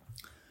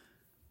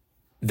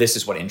this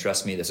is what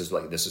interests me. This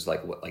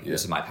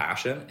is my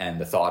passion,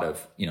 and the thought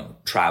of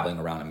traveling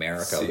around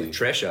America with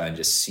Trisha and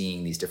just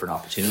seeing these different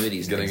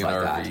opportunities and things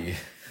like that.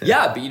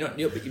 Yeah, but you know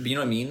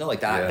what I mean though,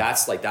 like that. Yeah.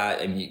 That's like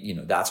that,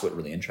 and that's what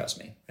really interests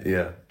me.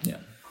 Yeah. Yeah.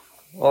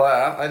 Well,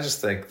 I just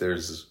think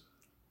there's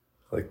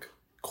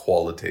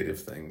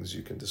qualitative things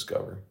you can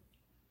discover.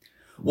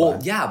 Well,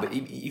 yeah, but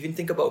even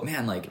think about,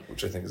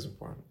 which I think is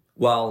important.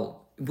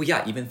 Well,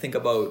 yeah, even think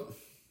about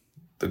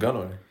the gun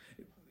owner.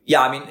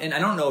 Yeah, and I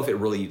don't know if it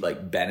really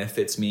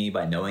benefits me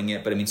by knowing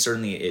it, but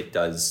certainly it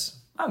does.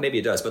 Maybe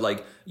it does,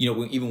 but even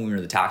when we were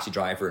the taxi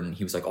driver and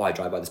he was like, "Oh, I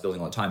drive by this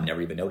building all the time,"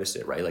 never even noticed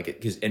it, right?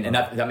 And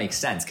that makes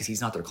sense because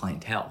he's not their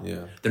clientele.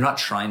 Yeah, they're not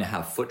trying to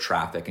have foot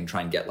traffic and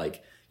try and get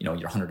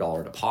your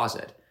 $100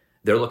 deposit.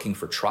 they're looking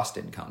for trust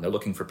income. They're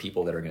looking for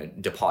people that are going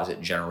to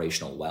deposit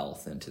generational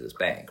wealth into this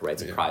bank, right?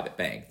 It's a private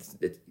bank.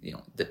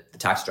 The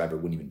taxi driver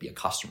wouldn't even be a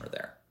customer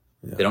there.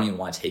 Yeah. They don't even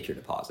want to take your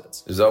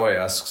deposits. Is that why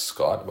I asked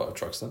Scott about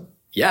Truxton?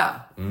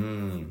 Yeah.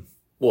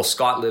 Well,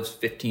 Scott lives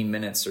 15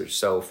 minutes or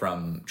so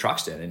from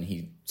Truxton, and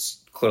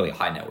he's clearly a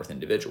high net worth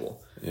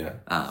individual. Yeah.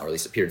 Or at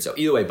least appeared so.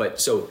 Either way, but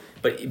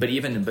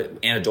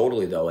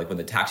anecdotally though, like when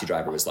the taxi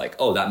driver was like,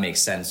 "Oh, that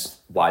makes sense.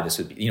 Why this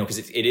would be,"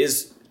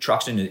 because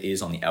Truxton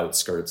is on the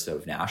outskirts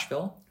of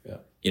Nashville.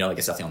 Yeah. Like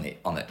it's definitely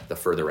on the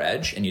further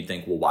edge, and you'd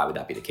think, well, why would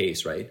that be the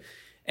case, right?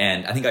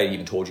 And I think I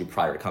even told you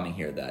prior to coming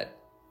here that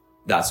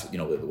that's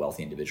where the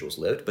wealthy individuals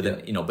lived. But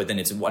then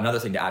it's another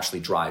thing to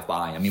actually drive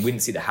by. I mean, we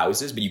didn't see the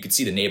houses, but you could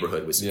see the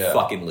neighborhood was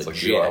fucking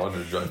legit. Like, I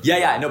wanted to drive.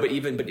 Yeah. No, but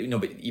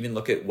even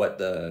look at what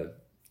the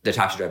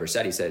taxi driver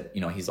said. He said,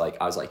 he's like,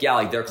 I was like, yeah,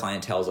 like their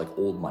clientele is like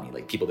old money,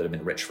 like people that have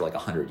been rich for like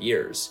 100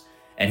 years.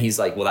 And he's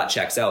like, well, that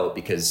checks out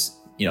because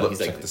he's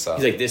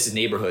like, this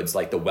neighborhood's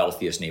like the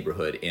wealthiest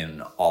neighborhood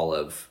in all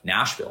of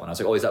Nashville. And I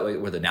was like, oh, is that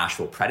where the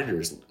Nashville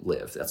Predators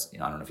live? That's,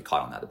 I don't know if you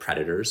caught on that. The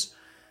Predators,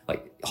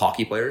 like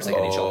hockey players, like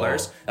NHL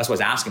players. That's what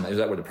I was asking. Is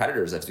that where the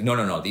Predators live?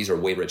 No. These are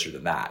way richer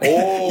than that.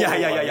 Oh,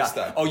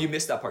 yeah. Oh, you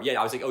missed that part.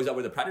 Yeah, I was like, oh, is that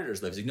where the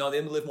Predators live? He's like, no,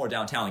 they live more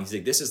downtown. He's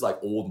like, this is like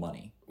old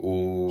money.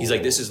 Ooh. He's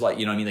like, this is like,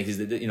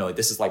 like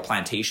this is like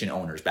plantation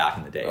owners back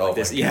in the day. Oh, like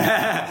this,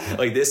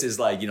 like this is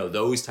like,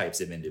 those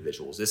types of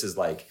individuals. This is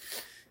like,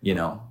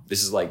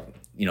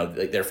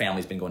 like their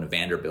family's been going to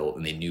Vanderbilt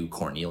and they knew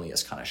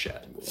Cornelius kind of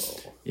shit.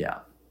 Whoa. Yeah.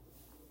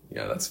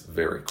 Yeah, that's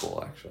very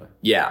cool, actually.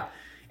 Yeah.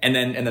 And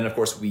then of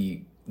course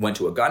we went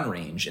to a gun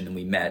range, and then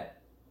we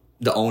met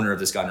the owner of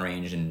this gun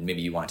range, and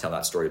maybe you want to tell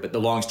that story. But the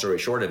long story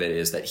short of it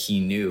is that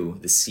he knew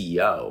the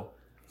CEO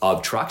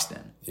of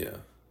Truxton. Yeah.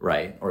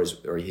 Right. Or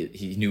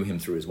he knew him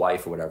through his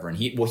wife or whatever. And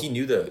he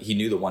knew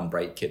the one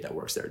bright kid that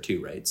works there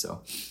too. Right.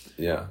 So,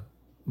 yeah.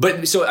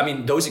 But so, I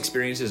mean, those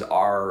experiences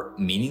are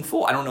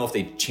meaningful. I don't know if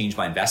they changed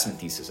my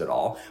investment thesis at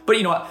all, but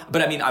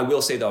I mean, I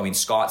will say though, I mean,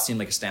 Scott seemed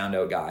like a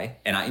standout guy.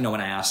 And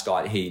when I asked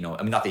Scott, hey, not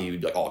that he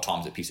would be like, oh,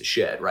 Tom's a piece of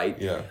shit. Right.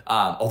 Yeah.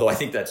 Although I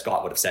think that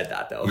Scott would have said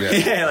that though.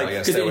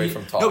 Yeah. Stay away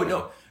from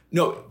Tom.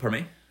 No,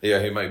 pardon me. Yeah,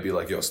 he might be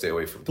like, yo, stay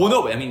away from Tom. Well,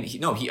 no, but I mean,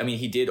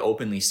 he did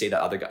openly say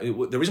that other guy.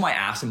 The reason why I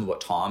asked him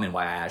about Tom and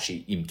why I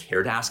actually even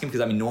cared to ask him,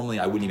 because I mean, normally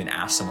I wouldn't even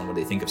ask someone what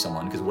they think of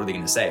someone, because what are they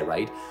going to say,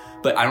 right?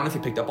 But I don't know if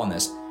you picked up on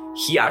this.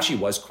 He actually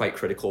was quite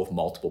critical of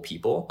multiple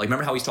people. Like,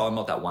 remember how he's talking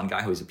about that one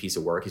guy who was a piece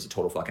of work? He's a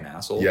total fucking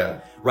asshole. Yeah.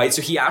 Right?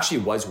 So he actually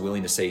was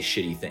willing to say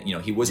shitty things.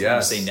 He was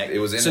willing to say negative. It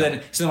was so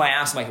then I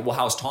asked him, like, well,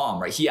 how's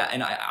Tom? Right?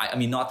 And I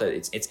mean, not that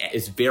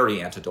it's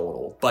very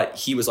anecdotal, but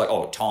he was like,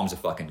 oh, Tom's a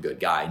fucking good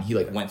guy. And he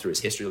like went through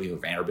his history, like a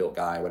Vanderbilt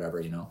guy, whatever,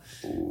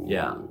 Ooh.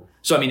 Yeah.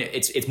 So, I mean,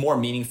 it's more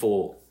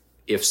meaningful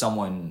if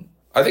someone...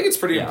 I think it's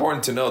pretty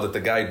important to know that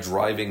the guy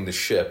driving the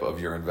ship of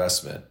your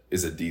investment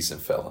is a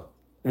decent fella.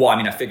 Well, I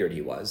mean, I figured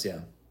he was, yeah.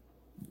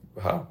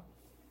 How?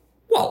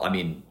 Well, I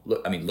mean,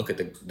 look at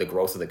the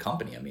growth of the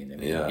company. I mean, true,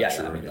 you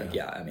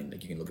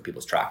can look at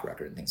people's track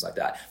record and things like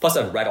that. Plus,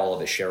 I've read all of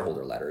his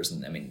shareholder letters,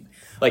 and I mean,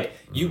 like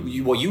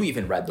you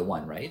even read the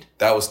one, right?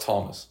 That was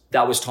Thomas.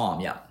 That was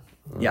Tom, yeah.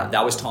 Yeah,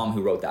 that was Tom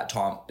who wrote that.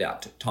 Tom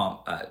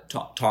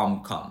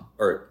Cum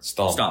or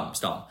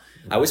Stum.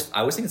 I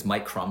always think it's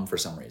Mike Crum for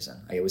some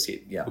reason.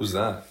 Yeah. Who's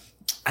that?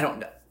 I don't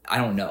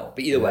know,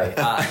 but either way,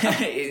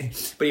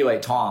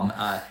 Tom.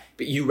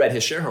 But you read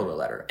his shareholder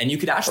letter, and you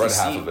could actually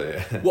see half of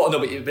it. Well, no,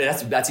 but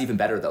that's even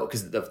better though,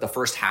 because the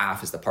first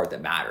half is the part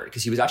that mattered,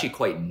 because he was actually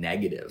quite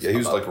negative. Yeah, he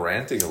was like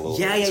ranting a little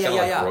bit. It's kind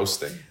of like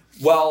roasting.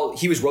 Well,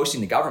 he was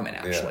roasting the government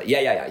actually.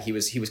 Yeah. He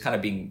was kind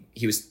of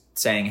he was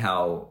saying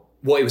how,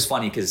 well, it was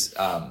funny because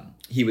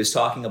he was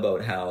talking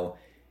about how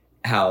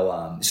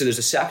so there's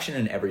a section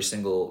in every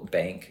single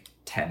bank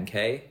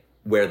 10K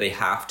where they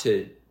have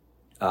to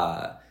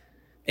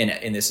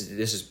and this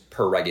is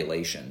per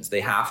regulations,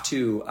 they have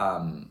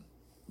to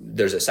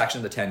there's a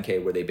section of the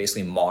 10K where they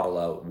basically model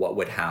out what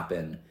would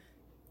happen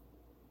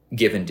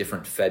given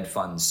different Fed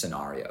funds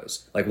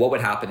scenarios. Like, what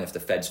would happen if the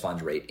Fed's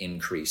funds rate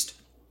increased?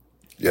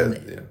 Yeah.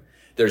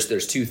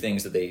 There's two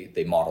things that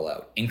they model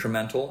out: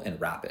 incremental and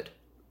rapid.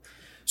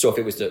 So if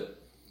it was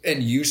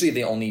and usually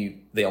they only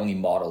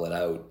model it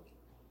out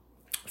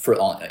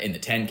in the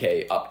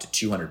 10K up to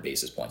 200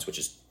 basis points, which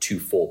is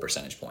 2 full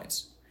percentage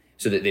points.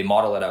 So that they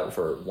model it out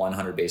for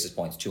 100 basis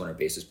points, 200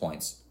 basis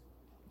points,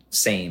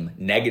 same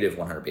negative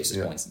 100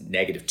 basis points,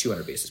 negative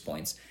 200 basis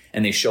points.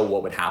 And they show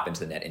what would happen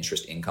to the net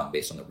interest income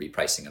based on the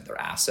repricing of their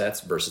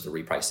assets versus the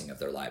repricing of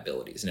their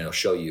liabilities. And it'll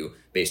show you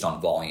based on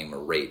volume or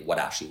rate what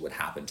actually would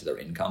happen to their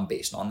income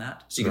based on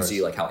that. So you can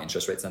see like how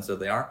interest rate sensitive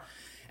they are.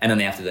 And then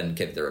they have to then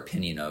give their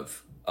opinion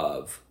of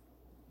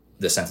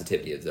the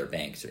sensitivity of their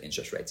bank to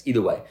interest rates.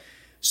 Either way.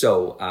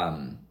 So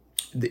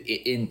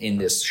in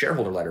this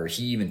shareholder letter,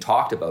 he even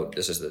talked about,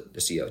 this is the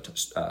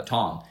CEO,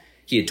 Tom,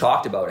 he had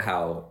talked about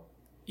how,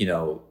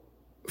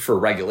 for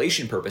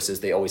regulation purposes,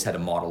 they always had to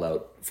model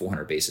out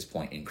 400 basis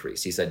point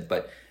increase. He said,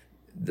 but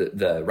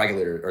the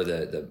regulator or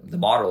the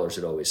modelers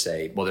would always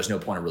say, well, there's no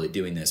point of really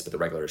doing this, but the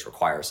regulators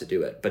require us to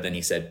do it. But then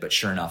he said, but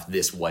sure enough,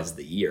 this was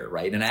the year,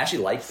 right? And I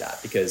actually liked that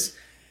because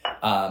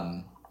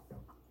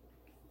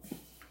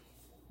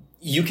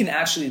you can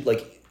actually,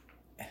 like,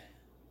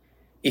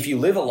 if you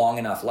live a long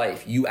enough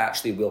life, you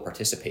actually will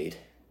participate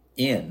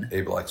in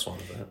a black swan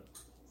event.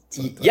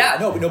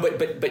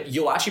 But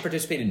you'll actually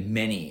participate in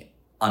many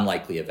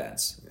unlikely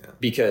events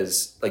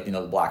because, like,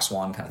 the black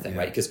swan kind of thing,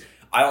 right? Because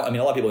a lot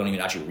of people don't even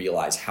actually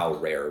realize how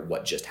rare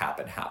what just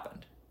happened.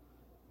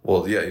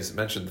 Well, yeah, he's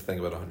mentioned the thing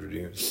about 100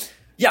 years.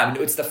 Yeah, I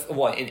mean, it's in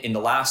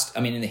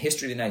the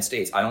history of the United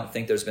States, I don't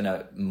think there's been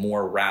a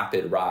more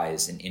rapid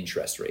rise in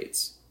interest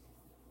rates.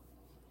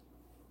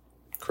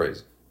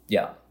 Crazy.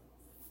 Yeah.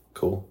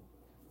 Cool.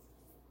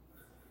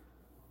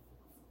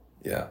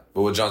 Yeah.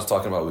 But what John's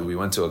talking about, we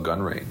went to a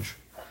gun range.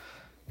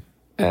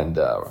 And,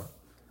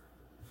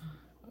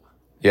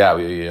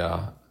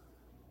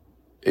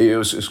 it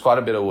was quite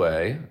a bit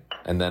away.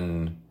 And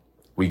then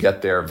we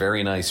get there,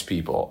 very nice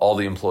people. All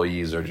the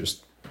employees are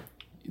just,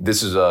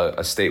 this is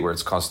a state where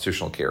it's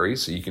constitutional carry,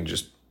 so you can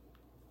just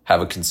have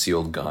a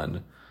concealed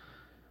gun.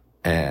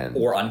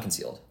 Or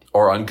unconcealed.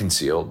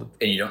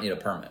 And you don't need a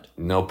permit.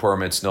 No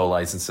permits, no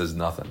licenses,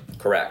 nothing.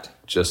 Correct.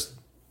 Just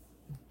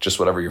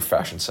whatever your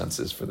fashion sense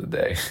is for the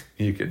day.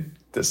 You could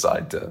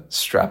decide to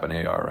strap an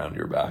AR around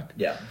your back.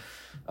 Yeah.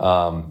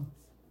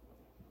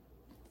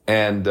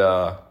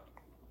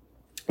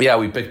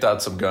 We picked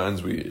out some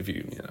guns. We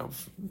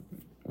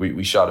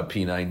shot a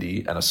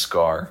P90 and a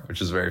SCAR,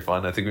 which is very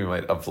fun. I think we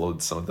might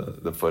upload some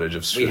of the footage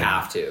of stream. We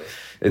have to.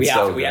 We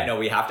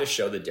have to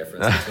show the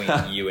difference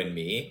between you and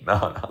me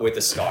with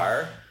the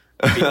SCAR,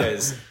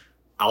 because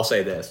I'll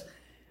say this.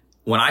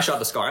 When I shot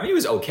the SCAR, I mean, it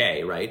was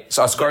okay, right?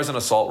 So a SCAR is an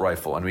assault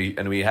rifle,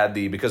 and we had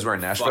because we're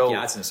in Nashville. Fuck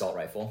yeah, it's an assault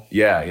rifle.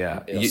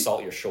 Yeah. It'll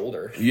assault your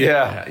shoulder.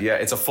 Yeah.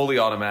 It's a fully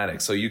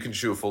automatic, so you can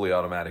shoot fully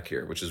automatic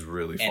here, which is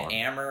really fun. And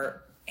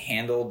Amber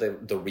handled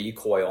the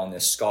recoil on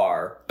this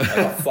SCAR like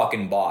a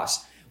fucking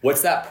boss.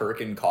 What's that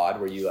perk in COD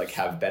where you, like,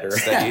 have better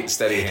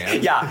steady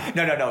hand? Yeah.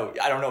 No.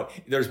 I don't know.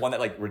 There's one that,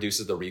 like,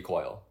 reduces the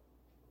recoil.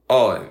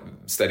 Oh,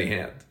 steady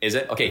hand. Is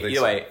it? Okay,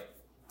 either way.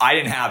 I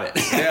didn't have it.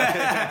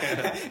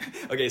 Yeah.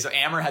 Okay, so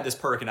Amber had this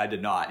perk and I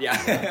did not.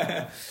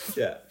 Yeah.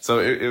 Yeah. So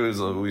it was,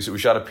 we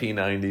shot a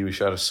P90, we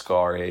shot a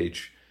SCAR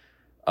H,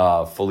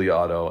 fully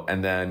auto,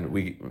 and then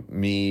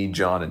me,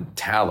 John, and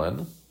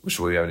Talon, which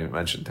we haven't even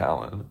mentioned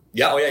Talon.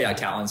 Yeah, yeah,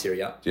 Talon's here,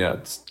 yeah. Yeah,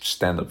 it's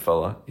stand-up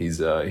fella. He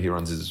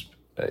runs his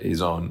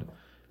own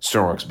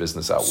Stoneworks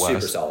business out west. Super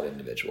solid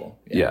individual.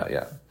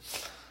 Yeah.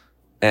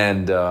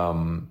 And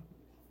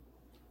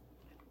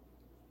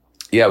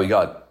we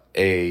got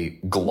a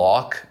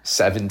Glock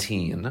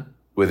 17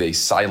 with a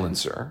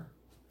silencer.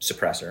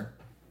 Suppressor.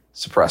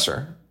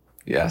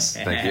 Yes,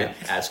 thank you.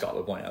 As Scott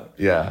would point out.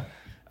 Yeah,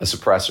 a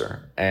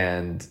suppressor.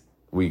 And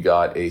we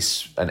got an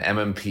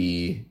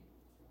MMP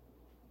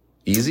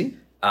Easy?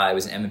 It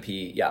was an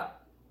MMP,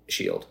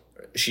 Shield.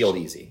 Shield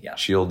Easy, yeah.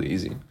 Shield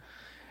Easy.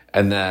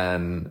 And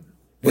then...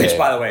 Which,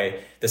 by the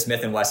way, the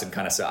Smith & Wesson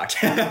kind of sucked.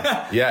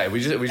 Yeah,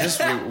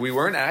 we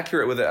weren't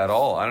accurate with it at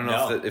all. I don't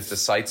know if the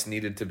sights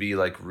needed to be,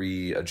 like,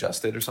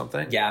 readjusted or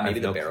something. Yeah, maybe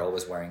the barrel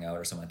was wearing out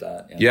or something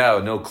like that. Yeah,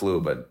 no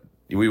clue, but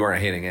we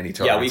weren't hitting any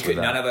targets. Yeah,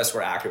 none of us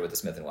were accurate with the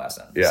Smith &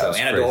 Wesson. Yeah, so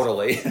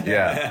anecdotally. Crazy.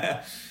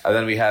 Yeah. And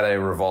then we had a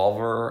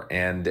revolver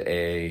and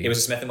It was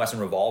a Smith & Wesson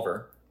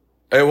revolver.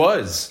 It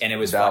was. And it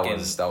was that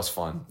was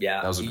fun.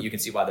 Yeah. You can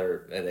see why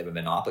they have a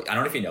monopoly. I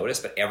don't know if you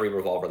noticed, but every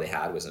revolver they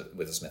had was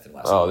with a Smith &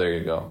 Wesson. Oh, there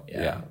you go.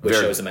 Yeah. Which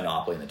shows the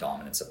monopoly and the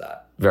dominance of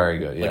that. Very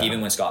good, yeah. Like, even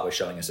when Scott was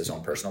showing us his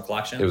own personal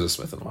collection. It was a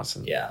Smith &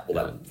 Wesson. Yeah.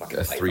 Well, that fucking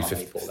a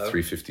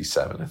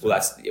 357. I think.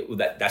 Well,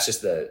 that's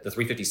just the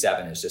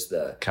 357 is just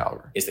the...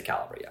 Caliber. Is the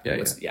caliber, yeah.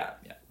 Yeah.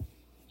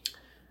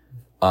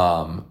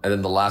 And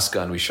then the last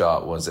gun we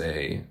shot was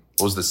the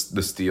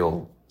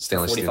steel...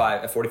 Stainless steel.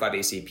 A 45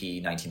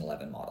 ACP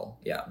 1911 model.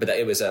 Yeah. But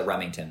it was a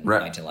Remington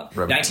 1911.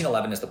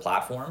 1911 is the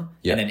platform.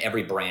 Yeah. And then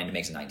every brand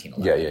makes a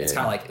 1911. It's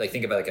kind of like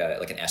think about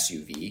like an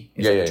SUV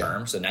is the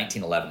term. So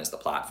 1911 is the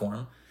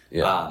platform.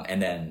 Yeah.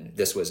 And then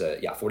this was a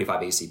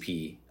 45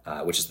 ACP,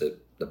 which is the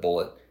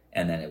bullet.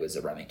 And then it was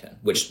a Remington,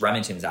 which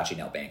Remington is actually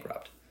now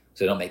bankrupt.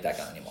 So they don't make that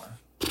gun anymore.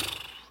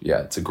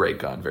 Yeah, it's a great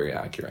gun, very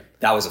accurate.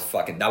 That was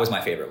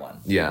my favorite one.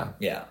 Yeah.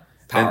 Yeah.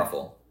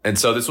 Powerful. And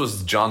so this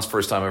was John's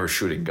first time ever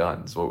shooting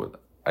guns.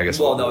 It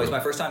was my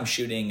first time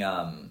shooting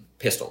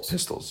pistols.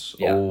 Pistols.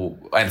 Yeah. Oh,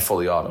 and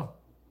fully auto.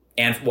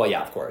 And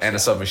of course. And a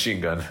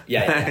submachine gun.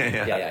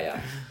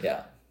 Yeah.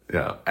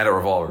 Yeah. And a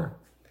revolver.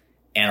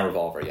 And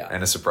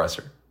a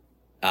suppressor.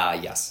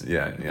 Yes.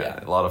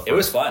 Yeah. A lot of fun. It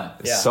was fun.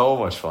 Yeah. So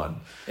much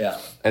fun. Yeah.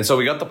 And so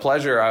we got the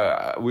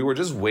pleasure. We were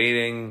just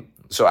waiting.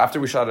 So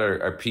after we shot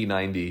our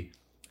P90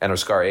 and our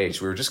SCAR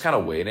H, we were just kind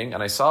of waiting.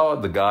 And I saw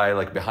the guy,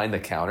 like, behind the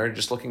counter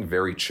just looking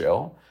very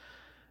chill.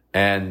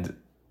 And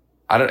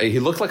he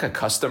looked like a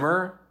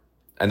customer.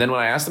 And then when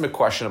I asked him a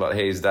question about,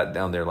 hey, is that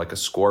down there like a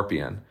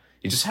scorpion?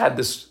 He just had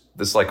this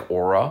like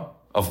aura.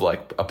 of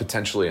like a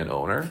potentially an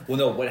owner. Well,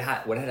 no, what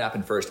had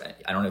happened first,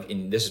 I don't know if,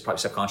 and this is probably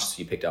subconscious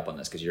you picked up on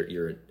this because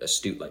you're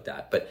astute like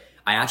that, but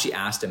I actually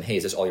asked him, hey,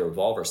 is this all your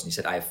revolvers? And he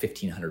said, I have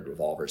 1,500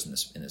 revolvers in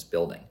this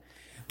building.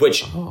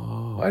 Which,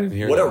 I didn't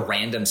hear what that. a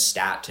random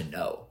stat to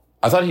know.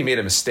 I thought he made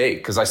a mistake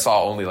because I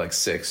saw only like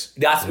 6. So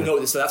that's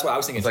what I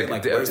was thinking.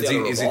 Like, where's the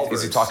other revolvers?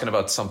 Is he talking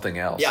about something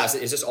else? Yeah,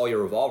 is this all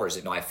your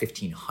revolvers? No, I have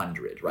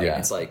 1,500, right? Yeah. And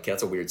it's like,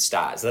 that's a weird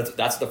stat. So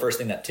that's the first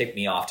thing that ticked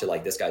me off to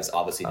like, this guy's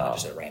obviously not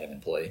just a random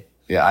employee.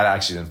 Yeah, I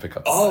actually didn't pick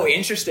up on Oh, that.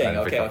 interesting.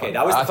 Okay.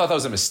 I thought that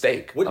was a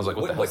mistake. What, I was like,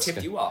 what the hell? what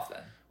tipped you off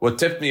then? What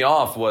tipped me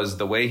off was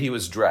the way he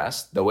was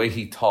dressed, the way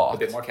he talked. A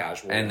bit more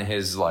casual. And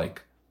his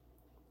like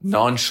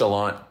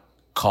nonchalant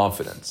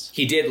confidence.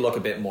 He did look a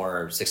bit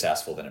more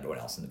successful than everyone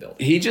else in the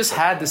building. He just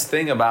had this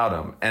thing about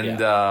him.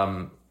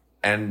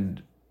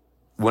 And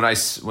when I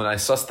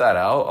sussed that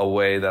out, a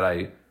way that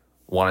I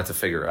wanted to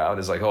figure out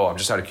is like, I'm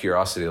just out of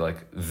curiosity, like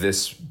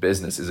this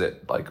business, is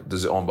it like,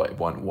 does it own by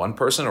one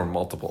person or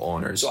multiple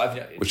owners?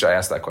 Which I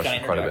asked that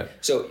question quite a bit.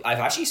 So I've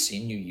actually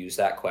seen you use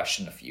that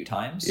question a few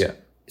times. Yeah.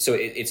 So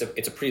it's a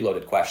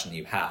preloaded question that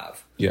you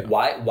have. Yeah.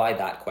 Why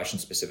that question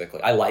specifically?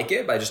 I like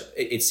it, but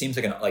it seems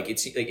like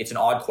it's an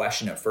odd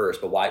question at first.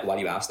 But why do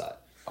you ask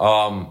that?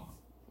 Well,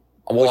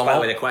 by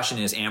the way, the question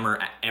is,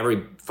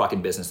 every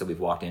fucking business that we've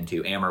walked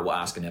into, will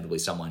ask inevitably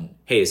someone,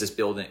 hey, is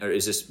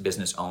this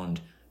business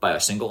owned by a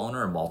single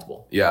owner or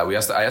multiple? Yeah, I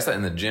asked that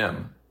in the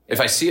gym.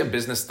 If I see a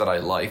business that I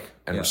like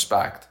and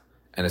respect,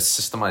 and it's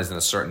systemized in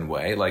a certain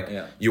way,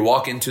 you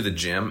walk into the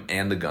gym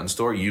and the gun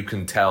store, you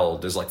can tell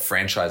there's like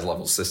franchise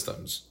level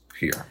systems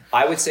here.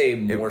 I would say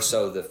more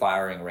so the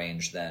firing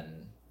range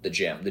than the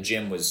gym. The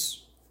gym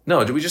was...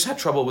 No, we just had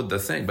trouble with the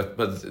thing, but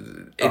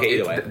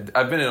either way.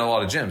 I've been in a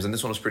lot of gyms, and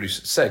this one was pretty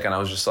sick, and I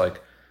was just like,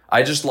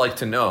 I just like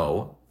to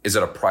know, is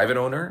it a private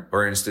owner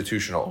or an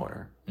institutional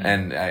owner?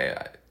 And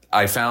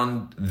I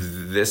found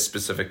this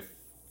specific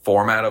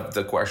format of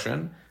the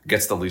question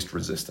gets the least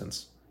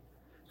resistance.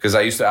 Because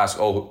I used to ask,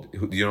 do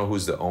you know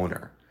who's the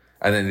owner?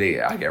 And then I get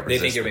resistance. They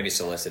think you're maybe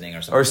soliciting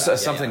or something. Or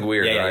something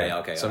weird, right? Yeah,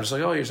 okay. So I'm just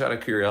like, you're just out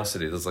of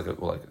curiosity. There's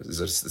is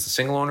this a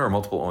single owner or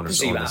multiple owners?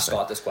 So you asked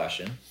Scott this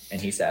question, and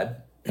he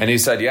said... And he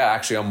said, yeah,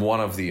 actually, I'm one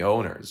of the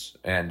owners.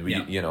 And,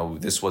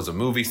 this was a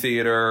movie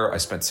theater. I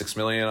spent $6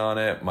 million on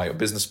it. My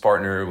business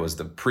partner was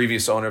the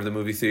previous owner of the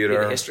movie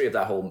theater. The history of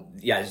that whole...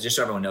 Yeah, just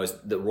so everyone knows,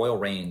 the Royal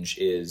Range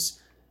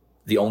is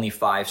the only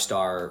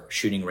 5-star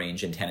shooting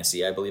range in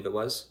Tennessee, I believe it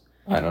was.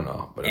 I don't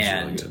know, but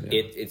it's really good.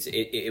 Yeah.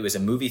 It was a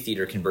movie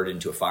theater converted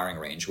into a firing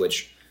range,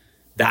 which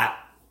that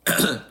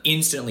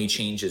instantly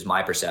changes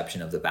my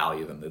perception of the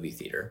value of a movie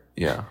theater.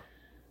 Yeah.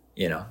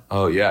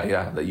 Oh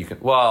yeah. That you can.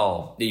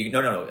 No.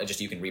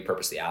 Just you can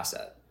repurpose the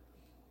asset.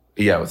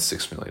 Yeah, with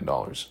 $6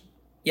 million.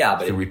 Yeah,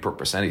 but you can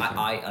repurpose anything.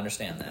 I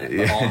understand that.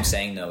 But all I'm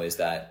saying though is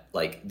that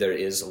like there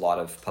is a lot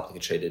of publicly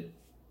traded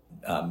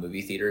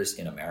movie theaters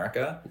in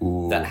America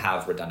that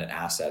have redundant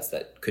assets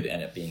that could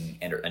end up being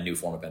a new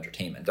form of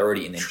entertainment. They're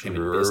already in the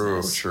entertainment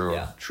business.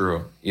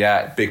 True.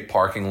 Yeah, big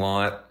parking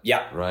lot.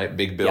 Yeah. Right?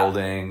 Big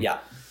building. Yeah.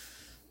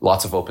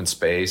 Lots of open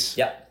space.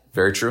 Yeah.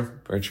 Very true.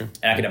 And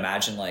I can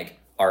imagine like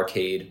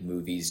arcade,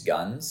 movies,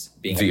 guns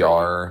being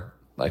VR,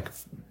 like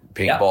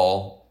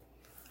paintball. Yeah.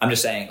 I'm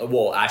just saying,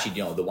 well, actually,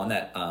 the one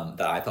that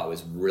I thought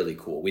was really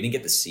cool. We didn't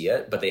get to see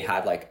it, but they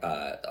had like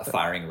a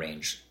firing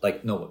range,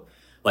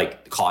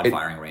 COD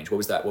firing range. What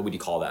was that? What would you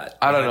call that?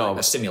 I don't know. Like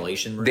a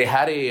simulation room? He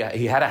had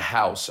a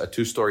house, a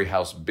 2-story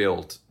house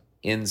built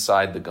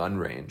inside the gun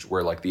range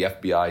where like the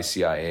FBI,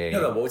 CIA.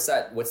 No. What's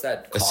that?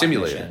 A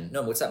simulator. Mission?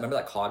 No, what's that? Remember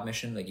that COD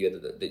mission? Like you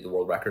had the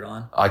world record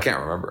on? I can't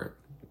remember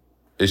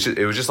it.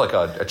 It was just like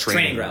a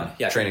training ground.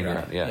 Yeah, training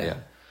ground. Yeah.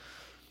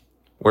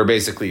 Where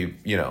basically,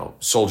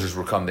 soldiers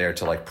would come there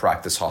to like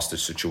practice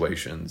hostage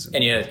situations.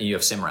 And you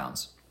have sim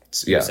rounds.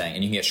 Yeah. You're saying,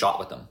 and you can get shot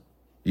with them.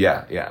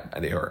 Yeah.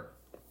 And they hurt.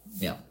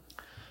 Yeah.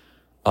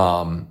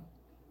 But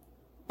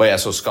yeah,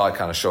 so Scott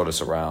kind of showed us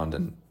around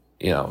and,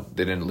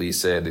 they didn't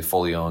lease it. They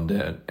fully owned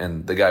it.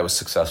 And the guy was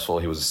successful.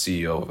 He was a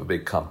CEO of a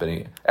big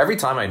company. Every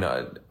time I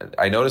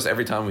noticed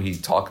every time he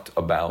talked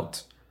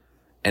about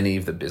any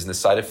of the business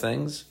side of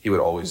things, he would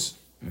always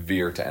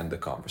veer to end the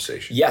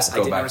conversation. Yes, I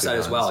did notice that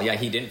as well. Yeah,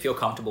 he didn't feel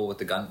comfortable with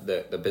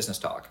the business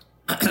talk.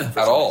 At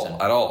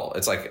all.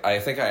 It's like, I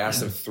think I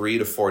asked him 3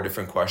 to 4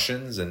 different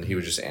questions and he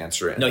would just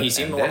answer it. No, he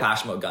seemed more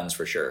passionate about guns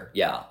for sure.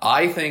 Yeah.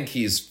 I think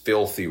he's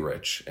filthy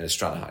rich and is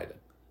trying to hide it.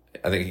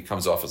 I think he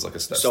comes off as like a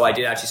step. So I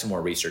did actually some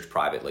more research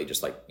privately,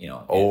 just like,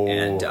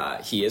 and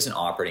he is an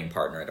operating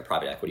partner at a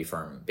private equity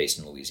firm based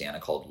in Louisiana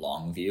called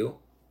Longview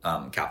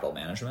Capital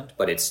Management,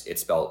 but it's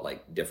spelled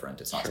like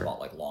different. It's not spelled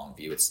like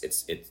Longview.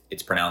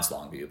 It's pronounced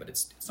Longview, but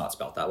it's not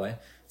spelled that way.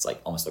 It's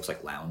like almost looks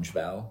like lounge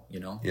vow,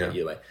 Yeah.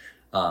 Either way.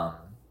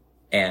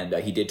 And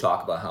he did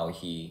talk about how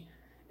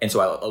and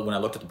so when I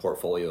looked at the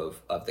portfolio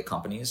of the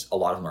companies, a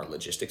lot of them are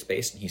logistics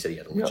based, and he said he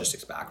had a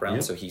logistics background.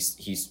 Yep. So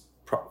he's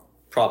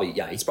probably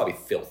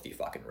filthy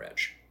fucking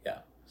rich. Yeah.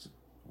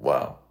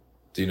 Wow.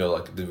 Do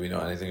we know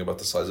anything about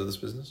the size of this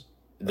business?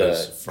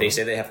 They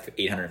say they have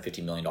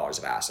 $850 million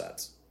of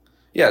assets.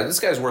 Yeah, this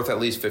guy's worth at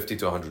least $50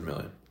 to $100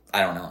 million.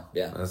 I don't know.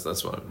 Yeah.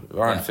 That's what,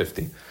 around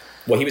 50.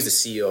 Well, he was the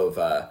CEO of,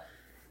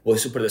 well,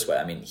 so put it this way.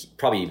 I mean,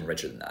 probably even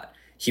richer than that.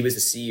 He was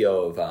the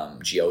CEO of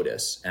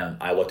Geodis, and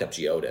I looked up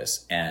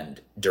Geodis, and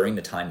during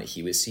the time that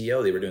he was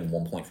CEO, they were doing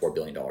 $1.4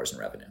 billion in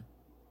revenue.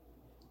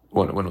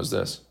 When was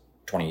this?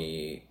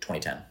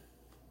 2010.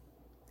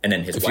 And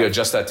then his If wife, you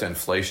adjust that to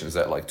inflation, is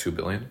that like 2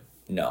 billion?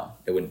 No,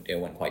 it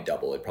wouldn't quite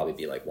double. It'd probably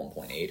be like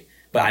 1.8.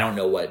 But I don't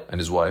know what. And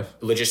his wife?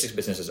 Logistics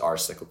businesses are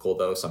cyclical,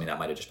 though. So, I mean, that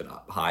might have just been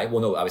high. Well,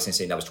 no, I was going to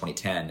say that was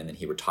 2010, and then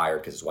he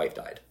retired because his wife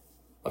died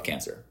of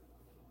cancer.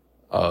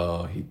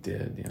 Oh, he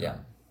did. Yeah.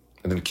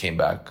 And then came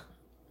back.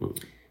 He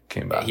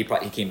came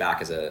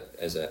back as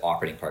an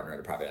operating partner at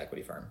a private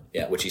equity firm.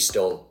 Yeah, which he's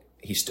still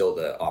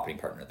the operating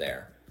partner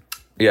there.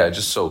 Yeah,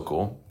 just so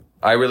cool.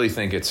 I really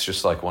think it's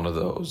just like one of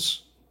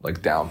those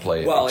like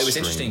downplay. Well, it was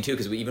interesting too,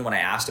 because even when I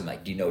asked him,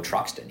 like, do you know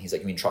Truxton? He's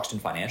like, you mean Truxton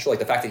Financial? Like,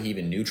 the fact that he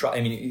even knew Truxton.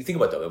 I mean, you think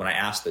about that. When I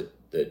asked the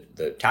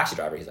taxi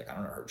driver, he's like, I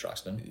don't know her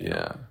Truxton.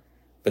 Yeah.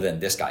 But then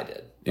this guy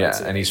did. Yeah,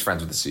 and he's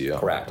friends with the CEO.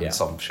 Correct, in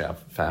some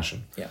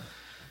fashion. Yeah.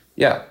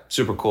 Yeah,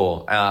 super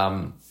cool.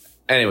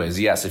 Anyways,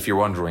 yes, if you're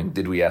wondering,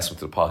 did we ask him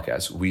to the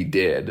podcast? We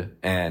did,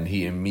 and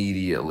he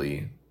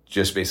immediately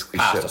just basically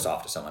passed us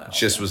off to someone else.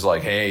 Just was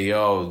like, hey,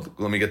 yo,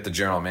 let me get the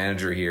general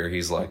manager here.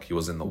 He's like, he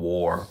was in the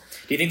war.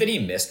 Do you think that he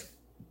missed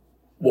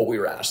what we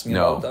were asking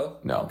about, though?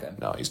 No,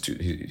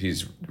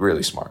 he's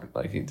really smart.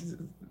 Like, he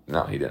didn't,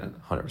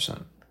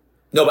 100%.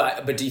 No,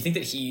 but do you think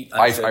that he...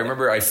 I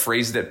remember I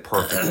phrased it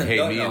perfectly.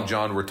 Hey, me and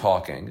John were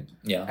talking,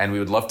 and we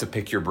would love to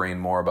pick your brain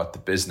more about the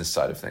business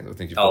side of things. I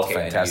think you've built a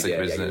fantastic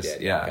business.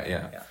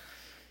 Yeah.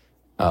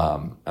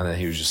 And then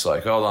he was just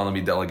like, hold on, let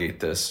me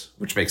delegate this,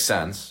 which makes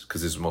sense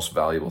because his most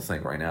valuable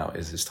thing right now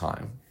is his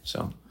time.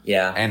 So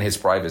and his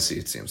privacy,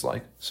 it seems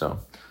like. So,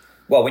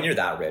 well, when you're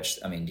that rich,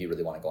 I mean, do you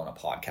really want to go on a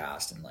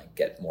podcast and like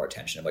get more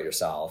attention about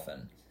yourself?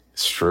 And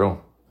it's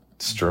true.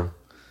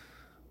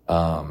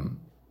 But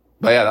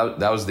yeah,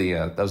 that was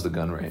the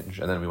gun range,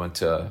 and then we went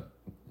to,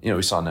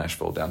 we saw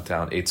Nashville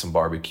downtown, ate some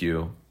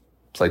barbecue,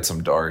 played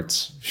some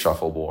darts,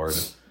 shuffleboard.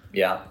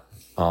 Yeah.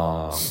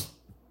 What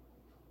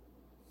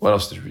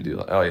else did we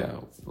do? Oh yeah,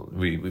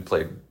 we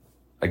played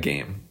a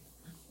game.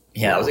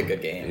 Yeah, that was a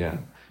good game. Yeah,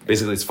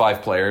 basically it's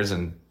 5 players,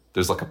 and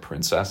there's like a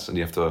princess, and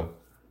you have to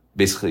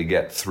basically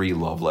get 3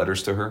 love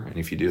letters to her, and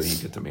if you do, you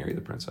get to marry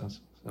the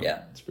princess. So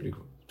yeah, it's pretty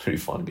cool. Pretty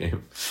fun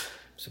game.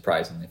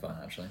 Surprisingly fun,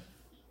 actually.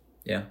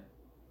 Yeah.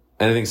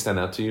 Anything stand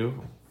out to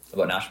you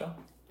about Nashville?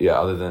 Yeah,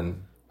 other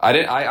than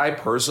I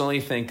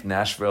personally think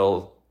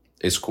Nashville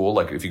is cool.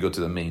 Like if you go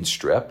to the main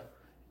strip,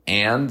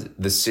 and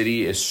the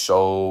city is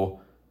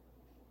so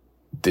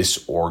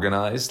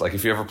disorganized. Like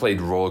if you ever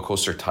played Roller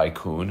Coaster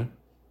Tycoon,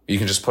 you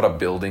can just put up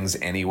buildings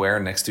anywhere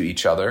next to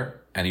each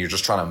other, and you're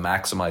just trying to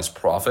maximize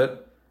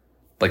profit.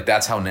 Like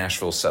that's how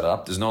Nashville's set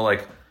up. There's no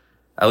like,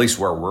 at least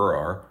where we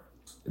are,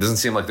 it doesn't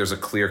seem like there's a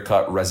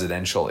clear-cut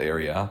residential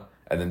area,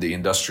 and then the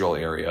industrial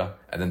area,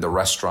 and then the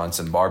restaurants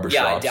and barbershops.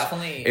 Yeah,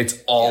 definitely.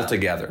 It's all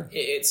together.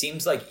 It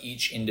seems like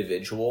each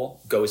individual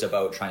goes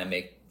about trying to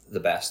make the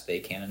best they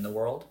can in the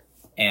world.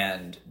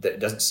 And it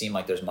doesn't seem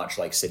like there's much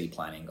like city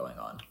planning going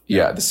on.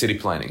 Yeah, the city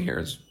planning here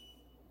is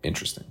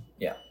interesting.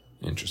 Yeah.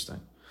 Interesting.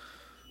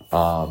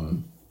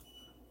 And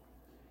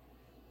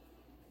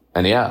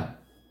yeah,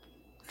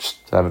 just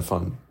having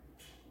fun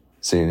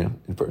seeing you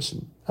in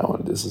person. I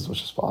want to do this as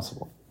much as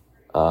possible.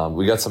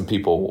 We got some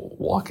people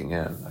walking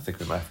in. I think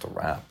we might have to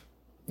wrap.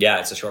 Yeah,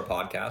 it's a short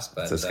podcast,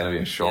 but it's going to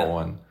be a short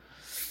one.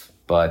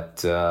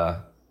 But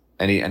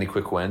any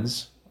quick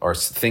wins or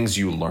things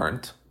you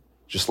learned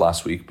just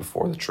last week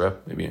before the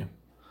trip, maybe?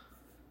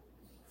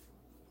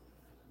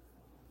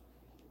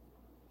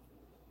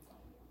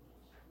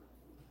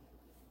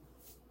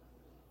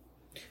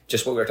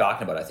 Just what we were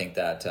talking about. I think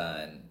that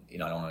I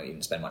don't want to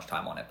even spend much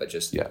time on it, but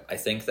just I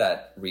think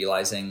that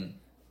realizing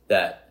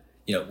that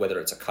whether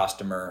it's a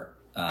customer,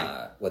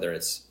 whether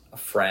it's a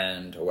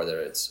friend, or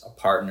whether it's a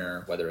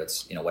partner, whether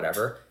it's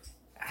whatever,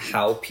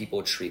 how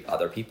people treat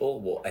other people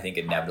will, I think,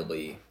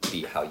 inevitably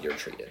be how you're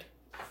treated.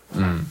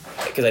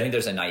 Because I think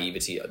there's a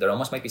naivety. There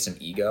almost might be some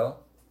ego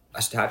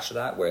attached to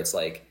that, where it's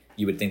like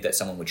you would think that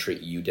someone would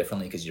treat you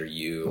differently because you're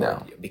you,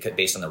 or because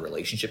based on the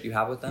relationship you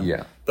have with them.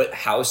 Yeah. But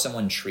how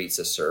someone treats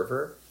a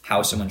server,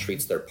 how someone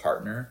treats their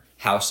partner,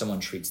 how someone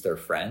treats their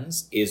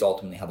friends is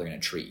ultimately how they're going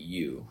to treat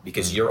you,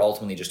 because you're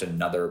ultimately just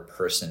another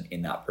person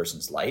in that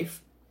person's life,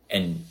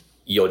 and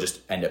you'll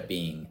just end up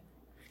being.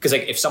 Because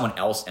like if someone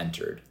else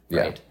entered,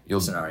 right,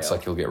 scenario, it's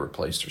like you'll get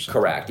replaced or something.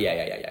 Correct. Yeah,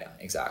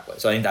 exactly.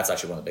 So I think that's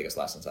actually one of the biggest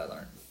lessons I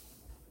learned.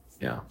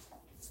 Yeah.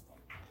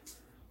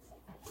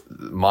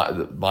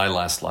 My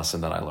last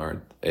lesson that I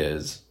learned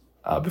is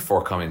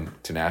before coming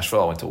to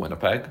Nashville, I went to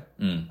Winnipeg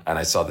and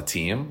I saw the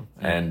team,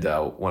 and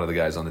one of the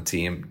guys on the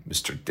team,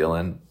 Mr.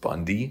 Dylan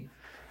Bundy,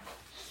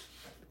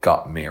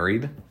 got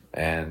married,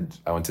 and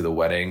I went to the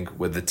wedding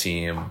with the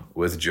team,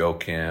 with Joe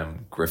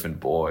Kim, Griffin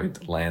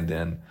Boyd,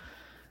 Landon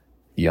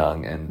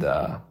Young, and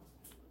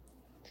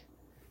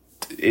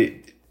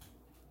it's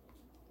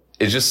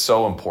just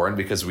so important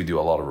because we do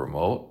a lot of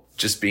remote.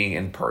 Just being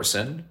in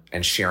person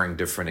and sharing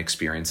different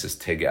experiences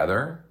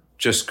together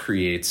just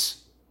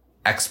creates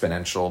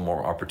exponential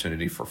more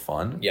opportunity for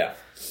fun. Yeah.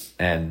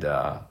 And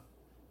a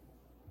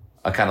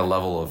kind of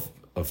level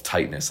of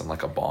tightness and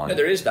like a bond. No,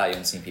 there is value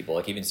in seeing people,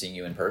 like even seeing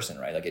you in person,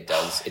 right? Like it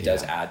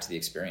does add to the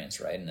experience,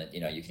 right? And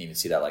you know, you can even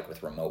see that like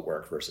with remote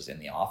work versus in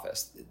the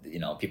office. You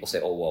know, people say,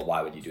 "Oh, well,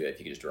 why would you do it if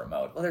you could just do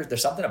remote?" Well,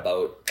 there's something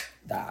about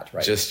that,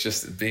 right?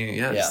 Just being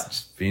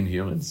just being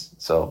humans.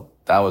 So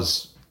that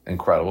was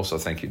incredible. So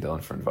thank you,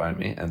 Dylan, for inviting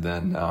me. And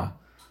then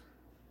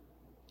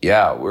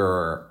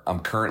I'm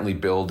currently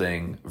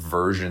building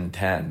version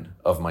 10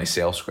 of my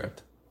sales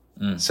script.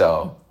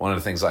 So one of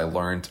the things I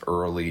learned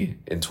early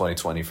in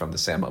 2020 from the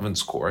Sam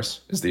Ovens course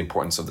is the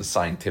importance of the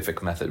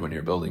scientific method when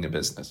you're building a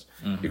business.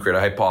 You create a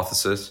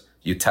hypothesis,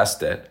 you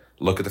test it,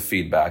 look at the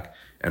feedback,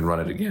 and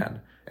run it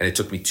again. And it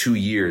took me 2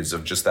 years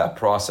of just that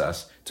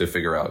process to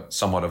figure out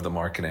somewhat of the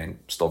marketing,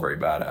 still very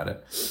bad at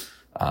it.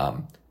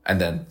 And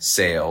then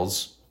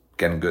sales,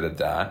 getting good at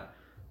that.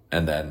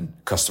 And then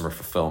customer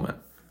fulfillment.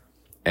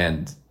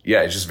 And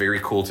yeah, it's just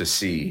very cool to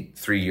see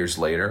 3 years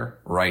later,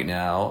 right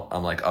now,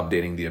 I'm like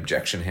updating the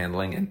objection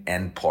handling and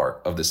end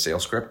part of the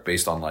sales script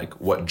based on like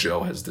what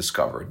Joe has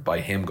discovered by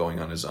him going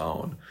on his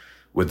own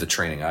with the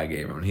training I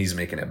gave him, and he's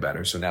making it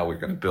better. So now we're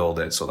going to build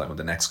it so that when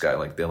the next guy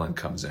like Dylan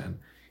comes in,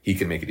 he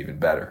can make it even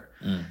better.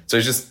 So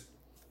it's just,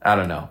 I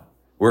don't know.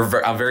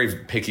 I'm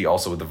very picky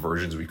also with the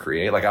versions we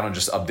create. Like I don't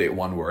just update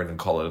one word and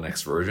call it a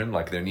next version.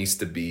 Like there needs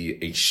to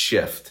be a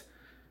shift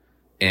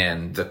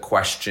in the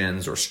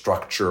questions or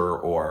structure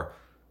or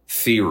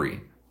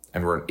theory,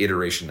 and we're in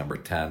iteration number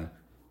 10,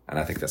 and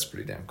I think that's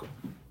pretty damn cool.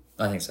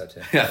 I think so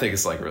too. Yeah, I think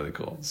it's like really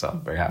cool. So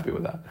I'm very happy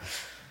with that.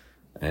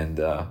 And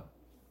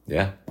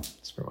yeah,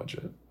 that's pretty much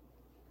it.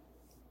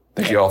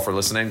 Thank you all for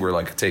listening.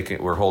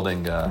 We're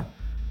holding the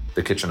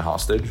kitchen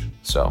hostage,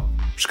 so I'm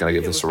just gonna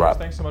give this a wrap.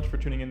 Thanks so much for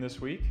tuning in this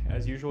week.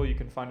 As usual, you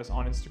can find us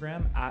on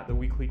Instagram at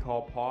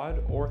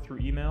 @theweeklycallpod or through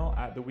email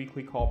at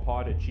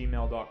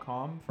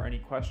theweeklycallpod@gmail.com for any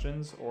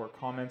questions or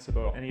comments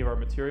about any of our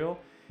material,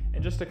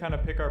 and just to kind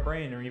of pick our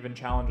brain or even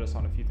challenge us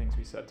on a few things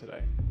we said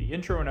today. The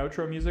intro and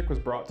outro music was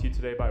brought to you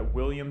today by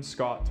William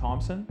Scott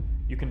Thompson.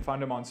 You can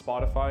find him on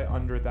Spotify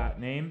under that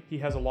name. He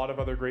has a lot of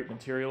other great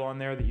material on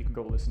there that you can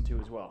go listen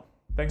to as well.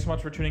 Thanks so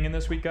much for tuning in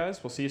this week,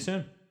 guys. We'll see you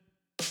soon.